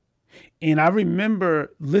you. And I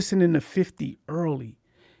remember listening to 50 early,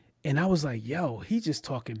 and I was like, yo, he just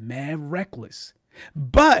talking mad reckless.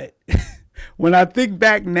 But when I think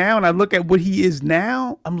back now and I look at what he is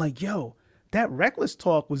now, I'm like, yo, that reckless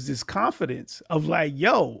talk was this confidence of like,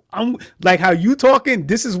 yo, I'm like how you talking.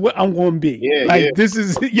 This is what I'm going to be. This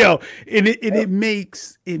is, yo. And it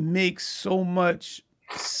makes so much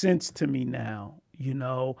sense to me now,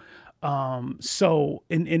 So,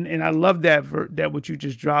 and I love that what you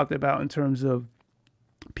just dropped about in terms of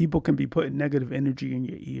people can be putting negative energy in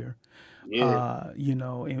your ear.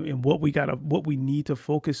 And what we need to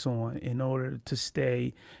focus on in order to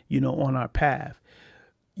stay, on our path.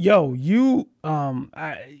 Yo,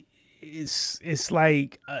 it's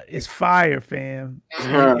like, it's fire, fam.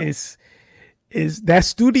 It's that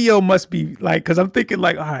studio must be like, cause I'm thinking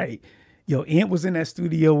like, all right, yo, Ant was in that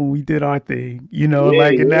studio when we did our thing,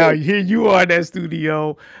 and now here you are in that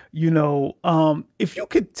studio, if you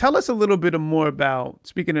could tell us a little bit more about,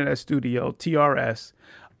 speaking of that studio, TRS,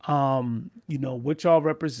 what y'all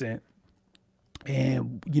represent,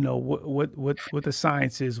 and what the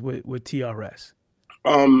science is with TRS.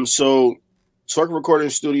 So Circle Recording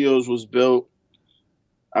Studios was built,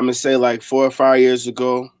 I'm gonna say like 4 or 5 years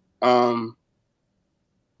ago.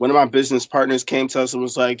 One of my business partners came to us and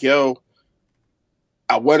was like, yo,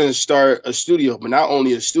 I want to start a studio, but not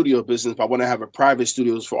only a studio business, but I want to have a private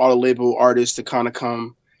studios for all the label artists to kind of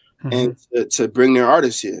come and to bring their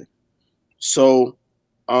artists here. So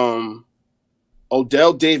Odell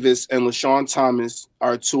Davis and LaShawn Thomas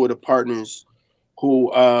are two of the partners who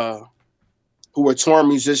were touring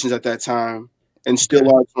musicians at that time and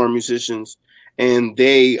still are touring musicians. And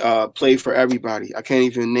they play for everybody. I can't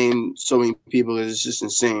even name so many people. It's just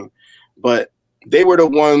insane. But they were the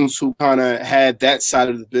ones who kind of had that side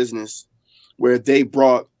of the business where they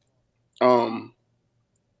brought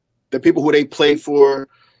the people who they played for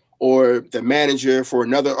or the manager for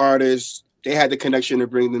another artist. They had the connection to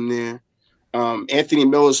bring them there. Anthony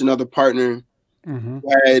Miller's another partner who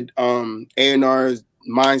had A&R's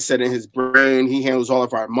mindset in his brain. He handles all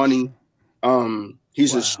of our money.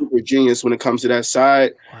 He's a super genius when it comes to that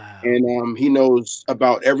side. And he knows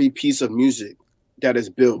about every piece of music that is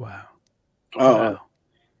built.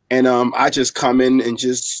 And I just come in and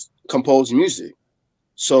just compose music.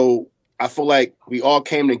 So I feel like we all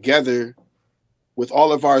came together with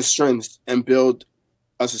all of our strengths and build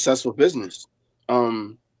a successful business.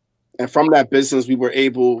 And from that business, we were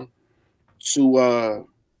able to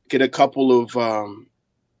get a couple of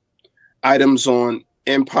items on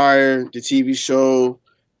Empire, the TV show,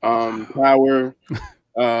 Power.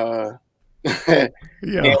 And,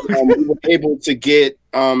 we were able to get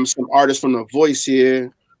some artists from The Voice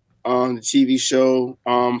here on the TV show,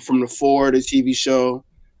 from The Four, the TV show,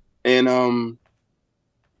 and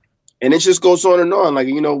it just goes on and on. Like,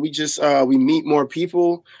 we just we meet more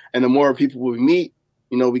people, and the more people we meet,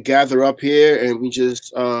 we gather up here and we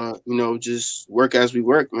just just work as we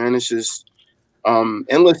work, man. It's just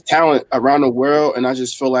endless talent around the world, and I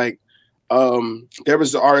just feel like there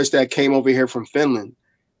was the artist that came over here from Finland,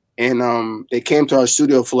 and they came to our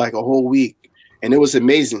studio for like a whole week, and it was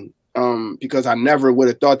amazing because I never would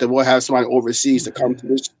have thought that we'll have somebody overseas to come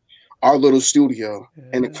to our little studio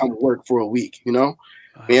and to come work for a week, and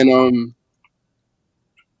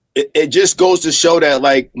it just goes to show that,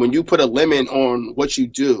 like, when you put a limit on what you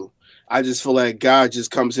do, I just feel like God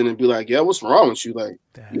just comes in and be like, yeah, what's wrong with you? Like,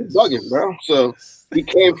 you're bugging, bro. So he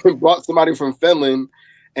came and brought somebody from Finland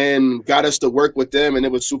and got us to work with them, and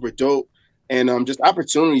it was super dope. And just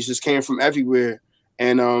opportunities just came from everywhere.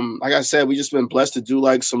 And like I said, we just been blessed to do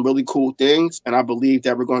like some really cool things. And I believe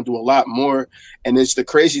that we're going to do a lot more. And it's the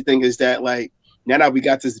crazy thing is that, like, now that we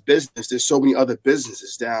got this business, there's so many other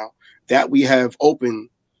businesses now that we have opened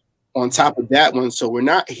on top of that one. So we're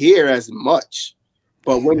not here as much.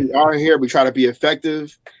 But when we are here, we try to be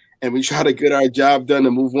effective and we try to get our job done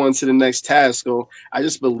and move on to the next task. So I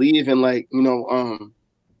just believe in, like, the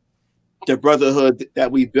brotherhood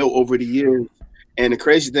that we built over the years. And the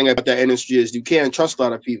crazy thing about that industry is you can't trust a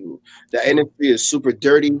lot of people. That industry is super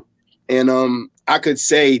dirty. And I could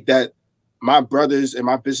say that my brothers and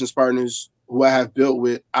my business partners who I have built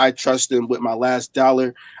with, I trust them with my last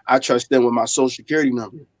dollar. I trust them with my social security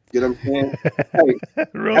number. You know what I'm saying? Like,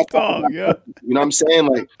 real talk, yeah. You know what I'm saying?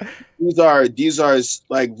 Like these are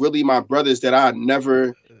like really my brothers that I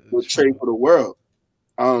never would trade for the world.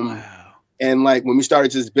 Wow. And like when we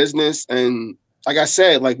started this business, and like I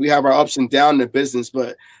said, like we have our ups and downs in the business,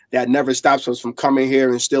 but that never stops us from coming here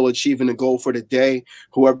and still achieving the goal for the day.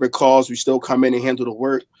 Whoever calls, we still come in and handle the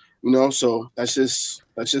work, you know? So that's just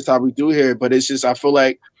how we do here. But it's just, I feel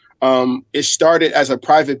like it started as a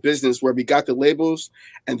private business where we got the labels,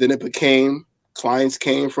 and then it became clients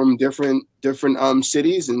came from different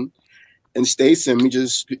cities and states, and we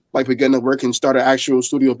just like began to work and start an actual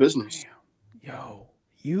studio business. Yo,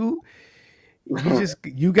 you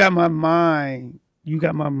got my mind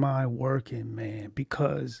working, man,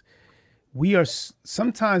 because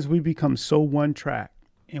sometimes we become so one track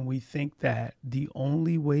and we think that the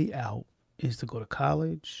only way out is to go to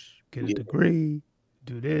college, get a degree,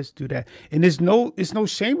 do this, do that. And it's no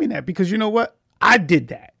shame in that, because you know what? I did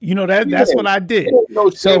that. You know, that's what I did.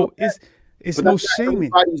 So it's no shame in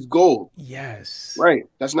everybody's goal. Yes. Right.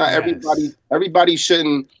 That's not everybody. Everybody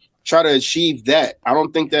shouldn't try to achieve that. I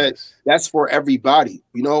don't think that's for everybody.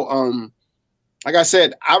 You know, like I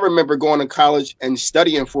said, I remember going to college and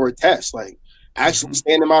studying for a test, like actually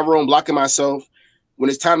staying in my room, blocking myself. When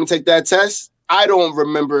it's time to take that test, I don't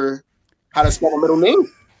remember how to spell my middle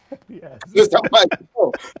name. Yes. Because I'm like,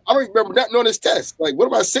 oh, I don't remember not knowing this test. Like, what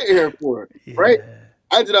am I sitting here for? Yeah. Right?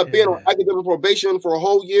 I ended up being on academic probation for a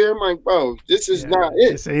whole year. I'm like, bro, this is not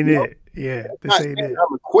it. This ain't it. Yeah, this ain't it.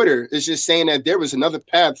 I'm a quitter. It's just saying that there was another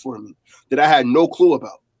path for me that I had no clue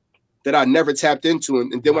about, that I never tapped into.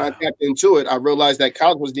 And then when I tapped into it, I realized that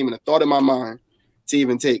college wasn't even a thought in my mind to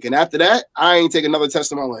even take. And after that, I ain't take another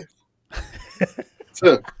test in my life. So,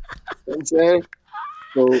 you know what I'm saying?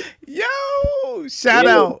 So, yo, shout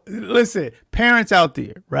out. Listen, parents out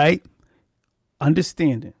there, right?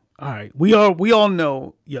 Understanding. All right. We all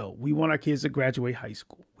know, yo, we want our kids to graduate high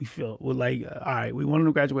school. We feel we're like, all right, we want them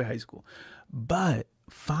to graduate high school. But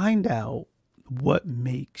find out what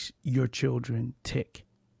makes your children tick.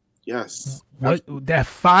 Yes. What that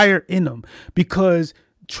fire in them. Because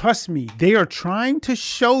trust me, they are trying to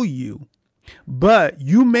show you, but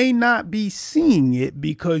you may not be seeing it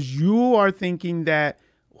because you are thinking that,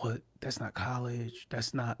 well, that's not college.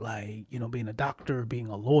 That's not like, you know, being a doctor, being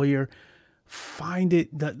a lawyer. Find it,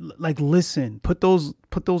 like, listen, put those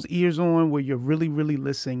ears on where you're really, really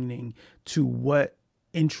listening to what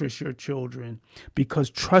interests your children. Because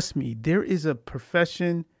trust me, there is a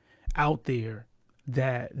profession out there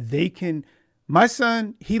that they can. My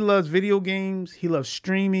son, he loves video games. He loves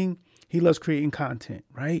streaming. He loves creating content,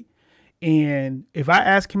 right? And if I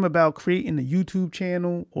ask him about creating a YouTube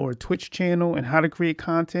channel or a Twitch channel and how to create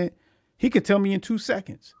content, he could tell me in 2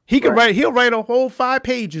 seconds. He'll write a whole 5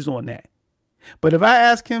 pages on that. But if I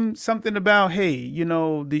ask him something about, hey, you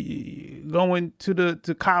know, the going to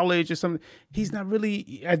college or something, he's not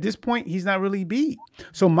really, at this point, he's not really beat.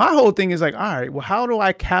 So my whole thing is like, all right, well, how do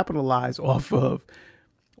I capitalize off of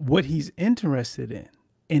what he's interested in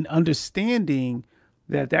and understanding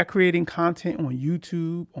that creating content on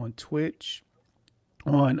YouTube, on Twitch,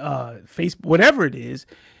 on Facebook, whatever it is,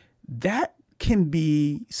 that can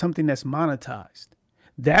be something that's monetized.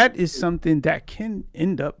 That is something that can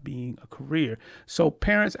end up being a career. So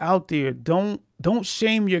parents out there, don't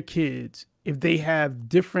shame your kids if they have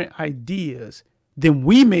different ideas than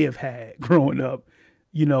we may have had growing up,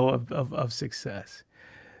 you know, of success.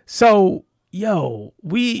 So, yo,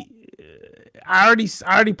 I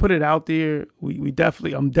already put it out there. I'm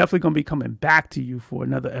definitely gonna be coming back to you for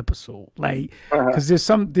another episode, like, because there's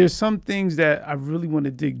some things that I really want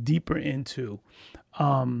to dig deeper into.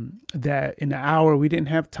 That in the hour we didn't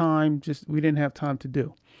have time to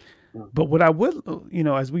do. But what I would, you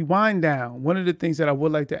know, as we wind down, one of the things that I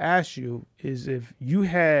would like to ask you is if you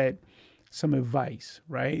had some advice,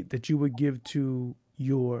 right, that you would give to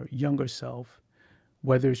your younger self,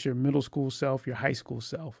 whether it's your middle school self, your high school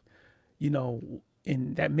self, you know,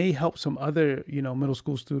 and that may help some other, you know, middle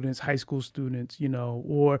school students, high school students, you know,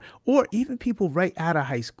 or even people right out of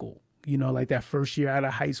high school. You know, like that first year out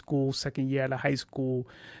of high school, second year out of high school,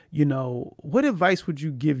 you know, what advice would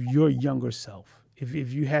you give your younger self if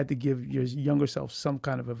you had to give your younger self some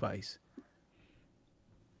kind of advice?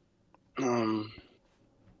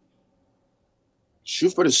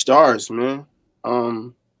 Shoot for the stars, man.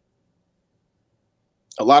 A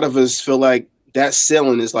lot of us feel like that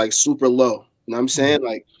ceiling is like super low. You know what I'm saying?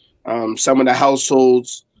 Like some of the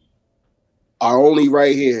households are only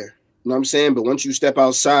right here. You know what I'm saying? But once you step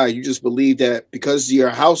outside, you just believe that because your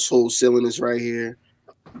household ceiling is right here,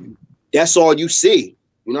 that's all you see.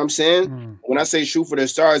 You know what I'm saying? When I say shoot for the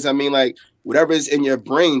stars, I mean like whatever is in your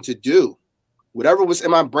brain to do, whatever was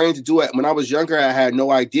in my brain to do it when I was younger, I had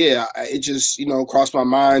no idea. It just, crossed my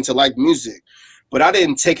mind to like music, but I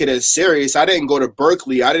didn't take it as serious. I didn't go to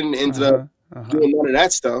Berkeley. I didn't end up doing none of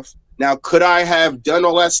that stuff. Now, could I have done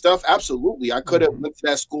all that stuff? Absolutely. I could have went to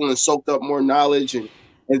that school and soaked up more knowledge and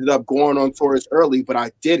ended up going on tours early, but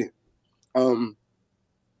I didn't.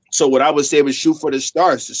 So what I would say was shoot for the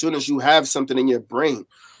stars. As soon as you have something in your brain,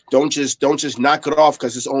 don't just knock it off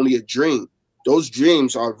because it's only a dream. Those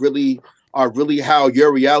dreams are really how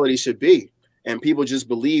your reality should be. And people just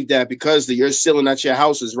believe that because your ceiling at your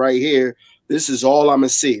house is right here, this is all I'm gonna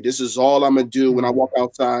see. This is all I'm gonna do when I walk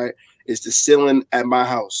outside is the ceiling at my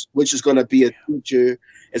house, which is gonna be a teacher,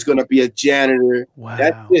 it's gonna be a janitor. Wow.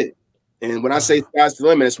 That's it. And when I say sky's the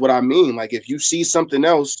limit, it's what I mean. Like if you see something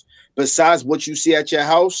else besides what you see at your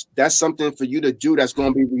house, that's something for you to do that's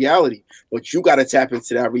going to be reality. But you got to tap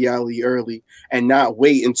into that reality early and not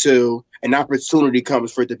wait until an opportunity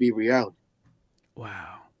comes for it to be reality.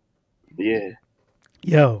 Wow. Yeah.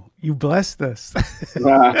 Yo, you blessed us.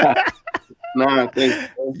 Nah, thanks.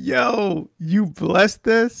 Yo, you blessed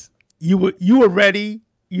us. You were ready,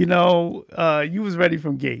 you was ready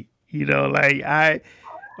from gate. Like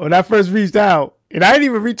when I first reached out, and I didn't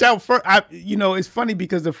even reach out first. It's funny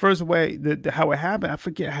because the first way how it happened, I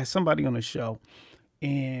forget. I had somebody on the show,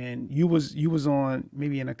 and you was on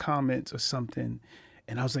maybe in the comments or something,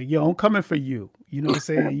 and I was like, "Yo, I'm coming for you." You know what I'm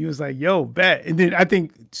saying? You was like, "Yo, bet." And then I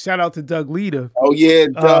think shout out to Doug Leader. Oh yeah,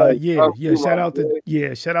 Doug. Shout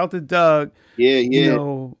out to Doug.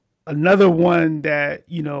 Yeah. Another one that,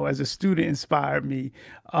 as a student inspired me.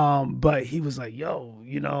 But he was like, yo,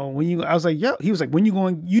 I was like, yo, he was like, when you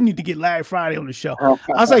going, you need to get Larry Friday on the show.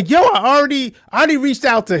 I was like, yo, I already reached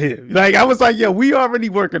out to him. Like, I was like, yo, we already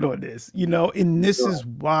working on this, and this is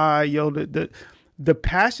why, yo, the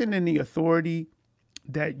passion and the authority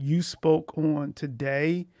that you spoke on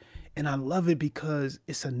today. And I love it because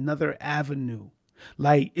it's another avenue.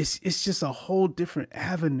 Like it's just a whole different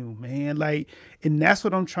avenue, man. Like, and that's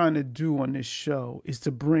what I'm trying to do on this show is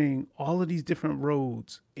to bring all of these different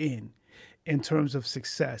roads in terms of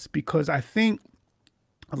success. Because I think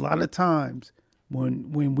a lot of times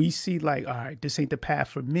when we see like, all right, this ain't the path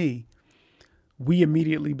for me, we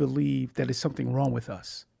immediately believe that it's something wrong with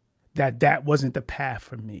us, that wasn't the path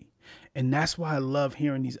for me. And that's why I love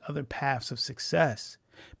hearing these other paths of success.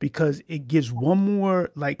 Because it gives one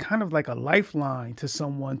more, like, kind of like a lifeline to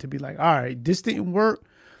someone to be like, all right, this didn't work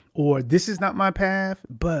or this is not my path.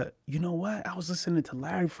 But you know what? I was listening to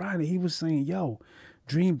Larry Friday. He was saying, yo,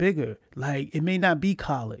 dream bigger. Like, it may not be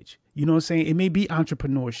college. You know what I'm saying? It may be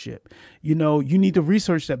entrepreneurship. You need to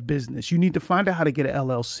research that business. You need to find out how to get an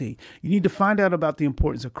LLC. You need to find out about the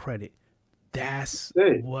importance of credit. That's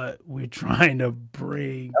what we're trying to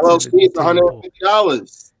bring. LLC is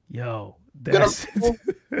 $150. Yo.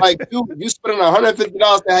 Like you spending $150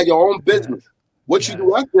 to have your own business. What you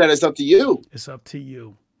do after that is up to you. It's up to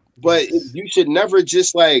you. But you should never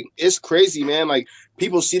just like, it's crazy, man. Like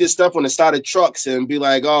people see this stuff on the side of trucks and be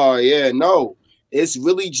like, oh yeah, no, it's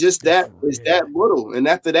really just that. It's that little. And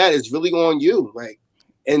after that, it's really on you. Like,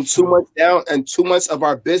 and 2 months down and 2 months of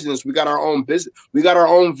our business, we got our own business. We got our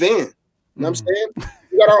own van. You know what I'm saying?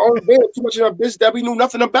 We got our own van. Too much of our business that we knew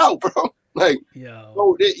nothing about, bro. Like,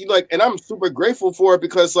 and I'm super grateful for it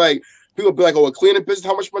because like people be like, oh, a cleaning business,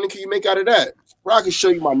 how much money can you make out of that? Bro, I can show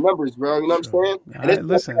you my numbers, bro. You know what I'm saying? And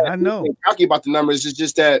listen, I know. Talking about the numbers is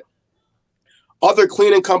just that other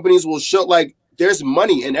cleaning companies will show like there's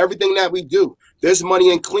money in everything that we do. There's money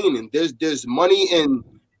in cleaning. There's money in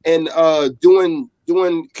doing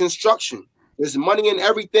construction. There's money in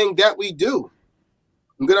everything that we do.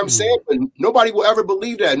 You know what I'm saying? But nobody will ever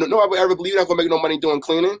believe that. Nobody will ever believe that I'm gonna make no money doing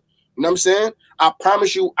cleaning. You know what I'm saying? I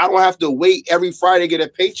promise you, I don't have to wait every Friday to get a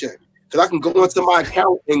paycheck because I can go into my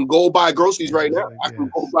account and go buy groceries right now. I can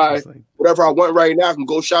go buy whatever I want right now. I can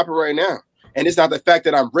go shopping right now. And it's not the fact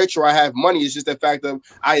that I'm rich or I have money. It's just the fact that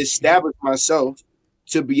I established myself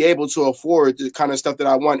to be able to afford the kind of stuff that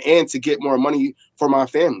I want and to get more money for my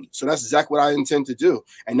family. So that's exactly what I intend to do.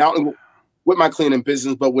 And not only with my cleaning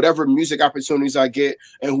business, but whatever music opportunities I get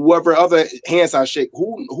and whoever other hands I shake,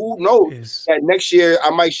 who knows that next year I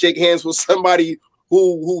might shake hands with somebody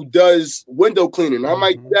who does window cleaning. I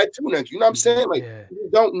might do that too next. You know what I'm saying? Like you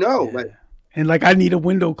don't know. Like, and like I need a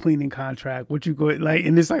window cleaning contract. What you go like,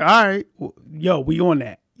 and it's like, all right, yo, we on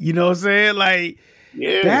that. You know what I'm saying? Like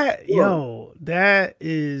that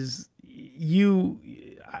is you.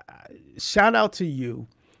 Shout out to you.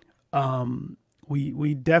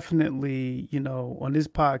 We definitely, on this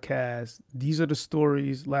podcast, these are the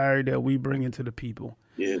stories, Larry, that we bring into the people.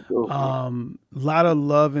 Yeah. A lot of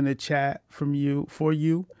love in the chat for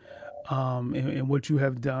you. and what you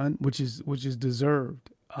have done, which is deserved.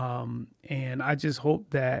 And I just hope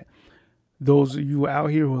that those of you out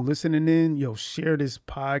here who are listening in, share this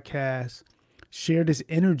podcast, share this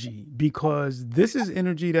energy, because this is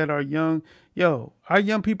energy that our young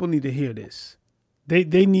people need to hear this.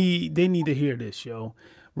 They need to hear this,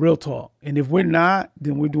 real talk. And if we're not,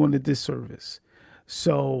 then we're doing a disservice.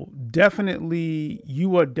 So definitely,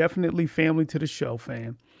 you are definitely family to the show,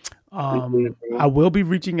 fam. I will be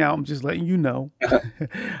reaching out. I'm just letting you know.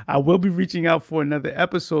 I will be reaching out for another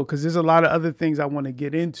episode because there's a lot of other things I want to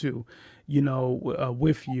get into,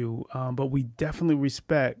 with you. But we definitely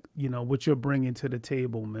respect, what you're bringing to the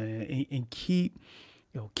table, man, and keep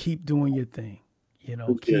doing your thing.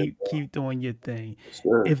 Keep doing your thing.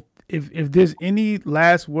 Sure. If there's any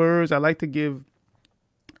last words, I like to give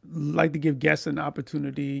guests an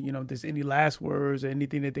opportunity. If there's any last words or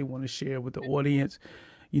anything that they want to share with the audience,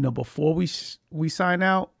 before we sign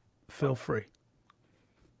out, feel free.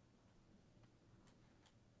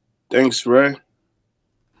 Thanks, Ray.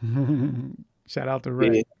 Shout out to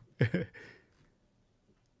Ray.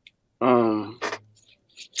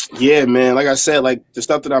 Yeah, man. Like I said, like the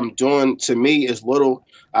stuff that I'm doing to me is little.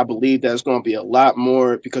 I believe that it's going to be a lot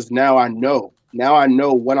more because now I know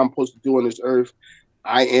what I'm supposed to do on this earth.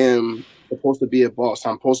 I am supposed to be a boss.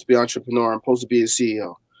 I'm supposed to be an entrepreneur. I'm supposed to be a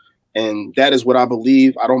CEO. And that is what I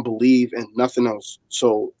believe. I don't believe in nothing else.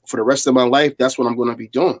 So for the rest of my life, that's what I'm going to be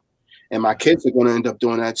doing. And my kids are going to end up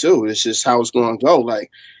doing that too. It's just how it's going to go. Like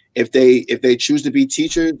if they choose to be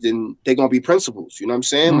teachers, then they're going to be principals. You know what I'm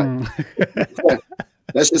saying? Like,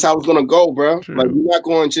 that's just how it's going to go, bro. True. Like we're not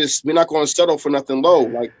going to settle for nothing low.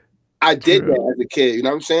 Like I did that as a kid. You know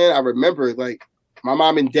what I'm saying? I remember like my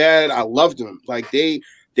mom and dad, I loved them. Like they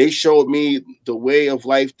showed me the way of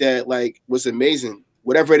life that like was amazing.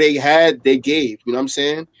 Whatever they had, they gave, you know what I'm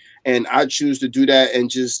saying? And I choose to do that and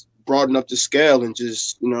just broaden up the scale and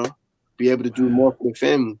just, be able to do more for the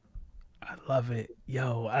family. I love it.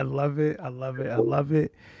 Yo, I love it. I love it. I love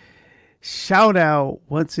it. Shout out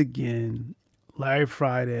once again, Larry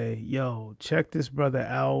Friday. Yo, check this brother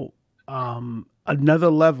out. Another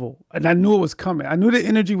level. And I knew it was coming. I knew the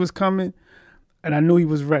energy was coming and I knew he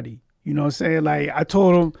was ready. You know what I'm saying? Like I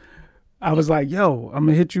told him, I was like, yo, I'm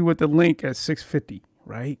gonna hit you with the link at 6:50.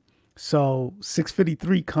 Right. So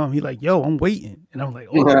 6:53 come. He like, yo, I'm waiting. And I'm like,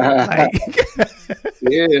 oh, like,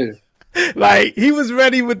 yeah. Like he was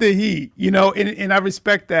ready with the heat, and I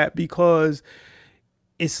respect that because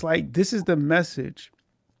it's like, this is the message,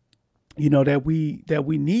 that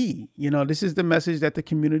we need, this is the message that the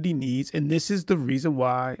community needs. And this is the reason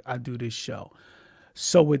why I do this show.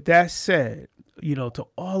 So with that said, to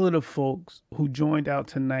all of the folks who joined out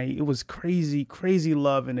tonight, it was crazy, crazy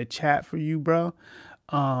love in the chat for you, bro.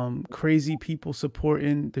 Crazy people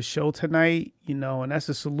supporting the show tonight, and that's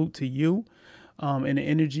a salute to you, and the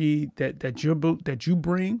energy that you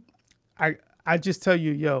bring. I just tell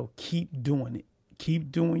you, yo, keep doing it,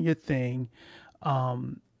 keep doing your thing,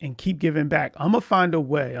 and keep giving back. I'm gonna find a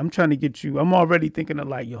way. I'm trying to get you. I'm already thinking of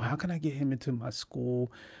like, yo, how can I get him into my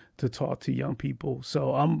school to talk to young people?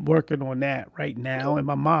 So I'm working on that right now in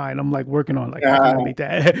my mind. I'm like working on like, how can I make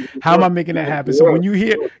that? How am I making that happen? So when you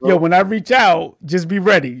hear, when I reach out, just be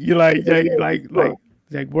ready. You're like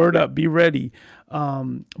word up, be ready.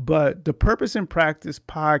 But the Purpose in Practice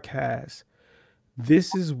podcast,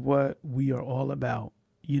 this is what we are all about.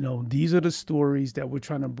 These are the stories that we're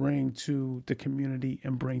trying to bring to the community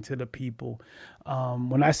and bring to the people.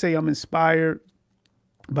 When I say I'm inspired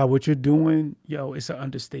by what you're doing, yo, it's an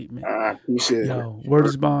understatement. I appreciate it. Word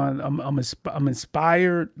is bond. I'm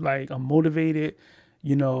inspired, like I'm motivated,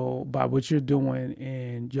 by what you're doing,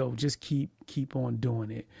 and yo, just keep on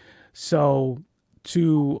doing it. So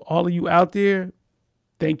to all of you out there,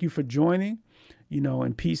 thank you for joining,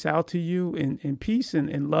 and peace out to you, and peace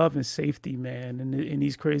and love and safety, man. In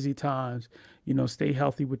these crazy times, stay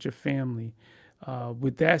healthy with your family.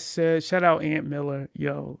 With that said, shout out Aunt Miller,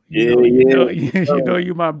 yo.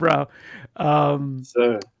 You my bro.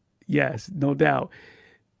 Sir. Yes, no doubt.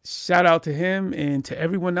 Shout out to him and to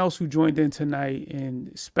everyone else who joined in tonight,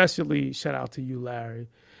 and especially shout out to you, Larry.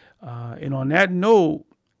 And on that note,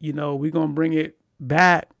 we're gonna bring it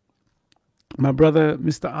back. My brother,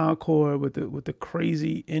 Mr. Encore, with the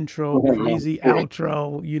crazy intro, crazy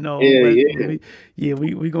outro.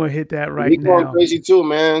 We're gonna hit that right now. Going crazy too,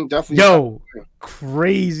 man. Definitely. Yo,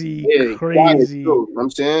 crazy. Too, I'm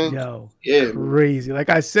saying, crazy. Like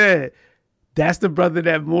I said, that's the brother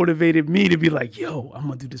that motivated me to be like, yo, I'm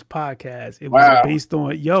gonna do this podcast. It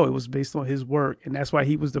was based on his work, and that's why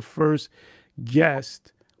he was the first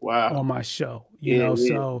guest on my show.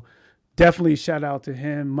 So definitely shout out to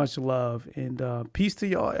him. Much love. And peace to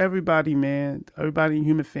y'all, everybody, man. Everybody in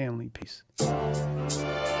Human Family. Peace.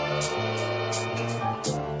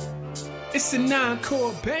 It's a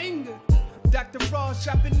 9-chord banger. Dr. Ross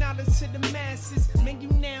dropping knowledge to the masses. Man, you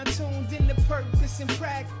now tuned in to Purpose and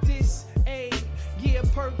Practice. Ay, yeah,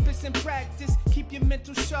 purpose and practice. Keep your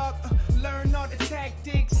mental sharp, learn all the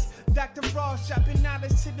tactics. Dr. Ross dropping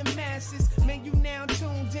knowledge to the masses. Man, you now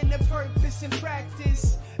tuned in to Purpose and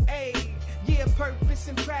Practice. Ay, yeah, Purpose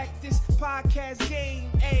and Practice. Podcast game,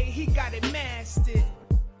 ay, he got it mastered.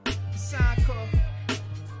 It's 9-chord.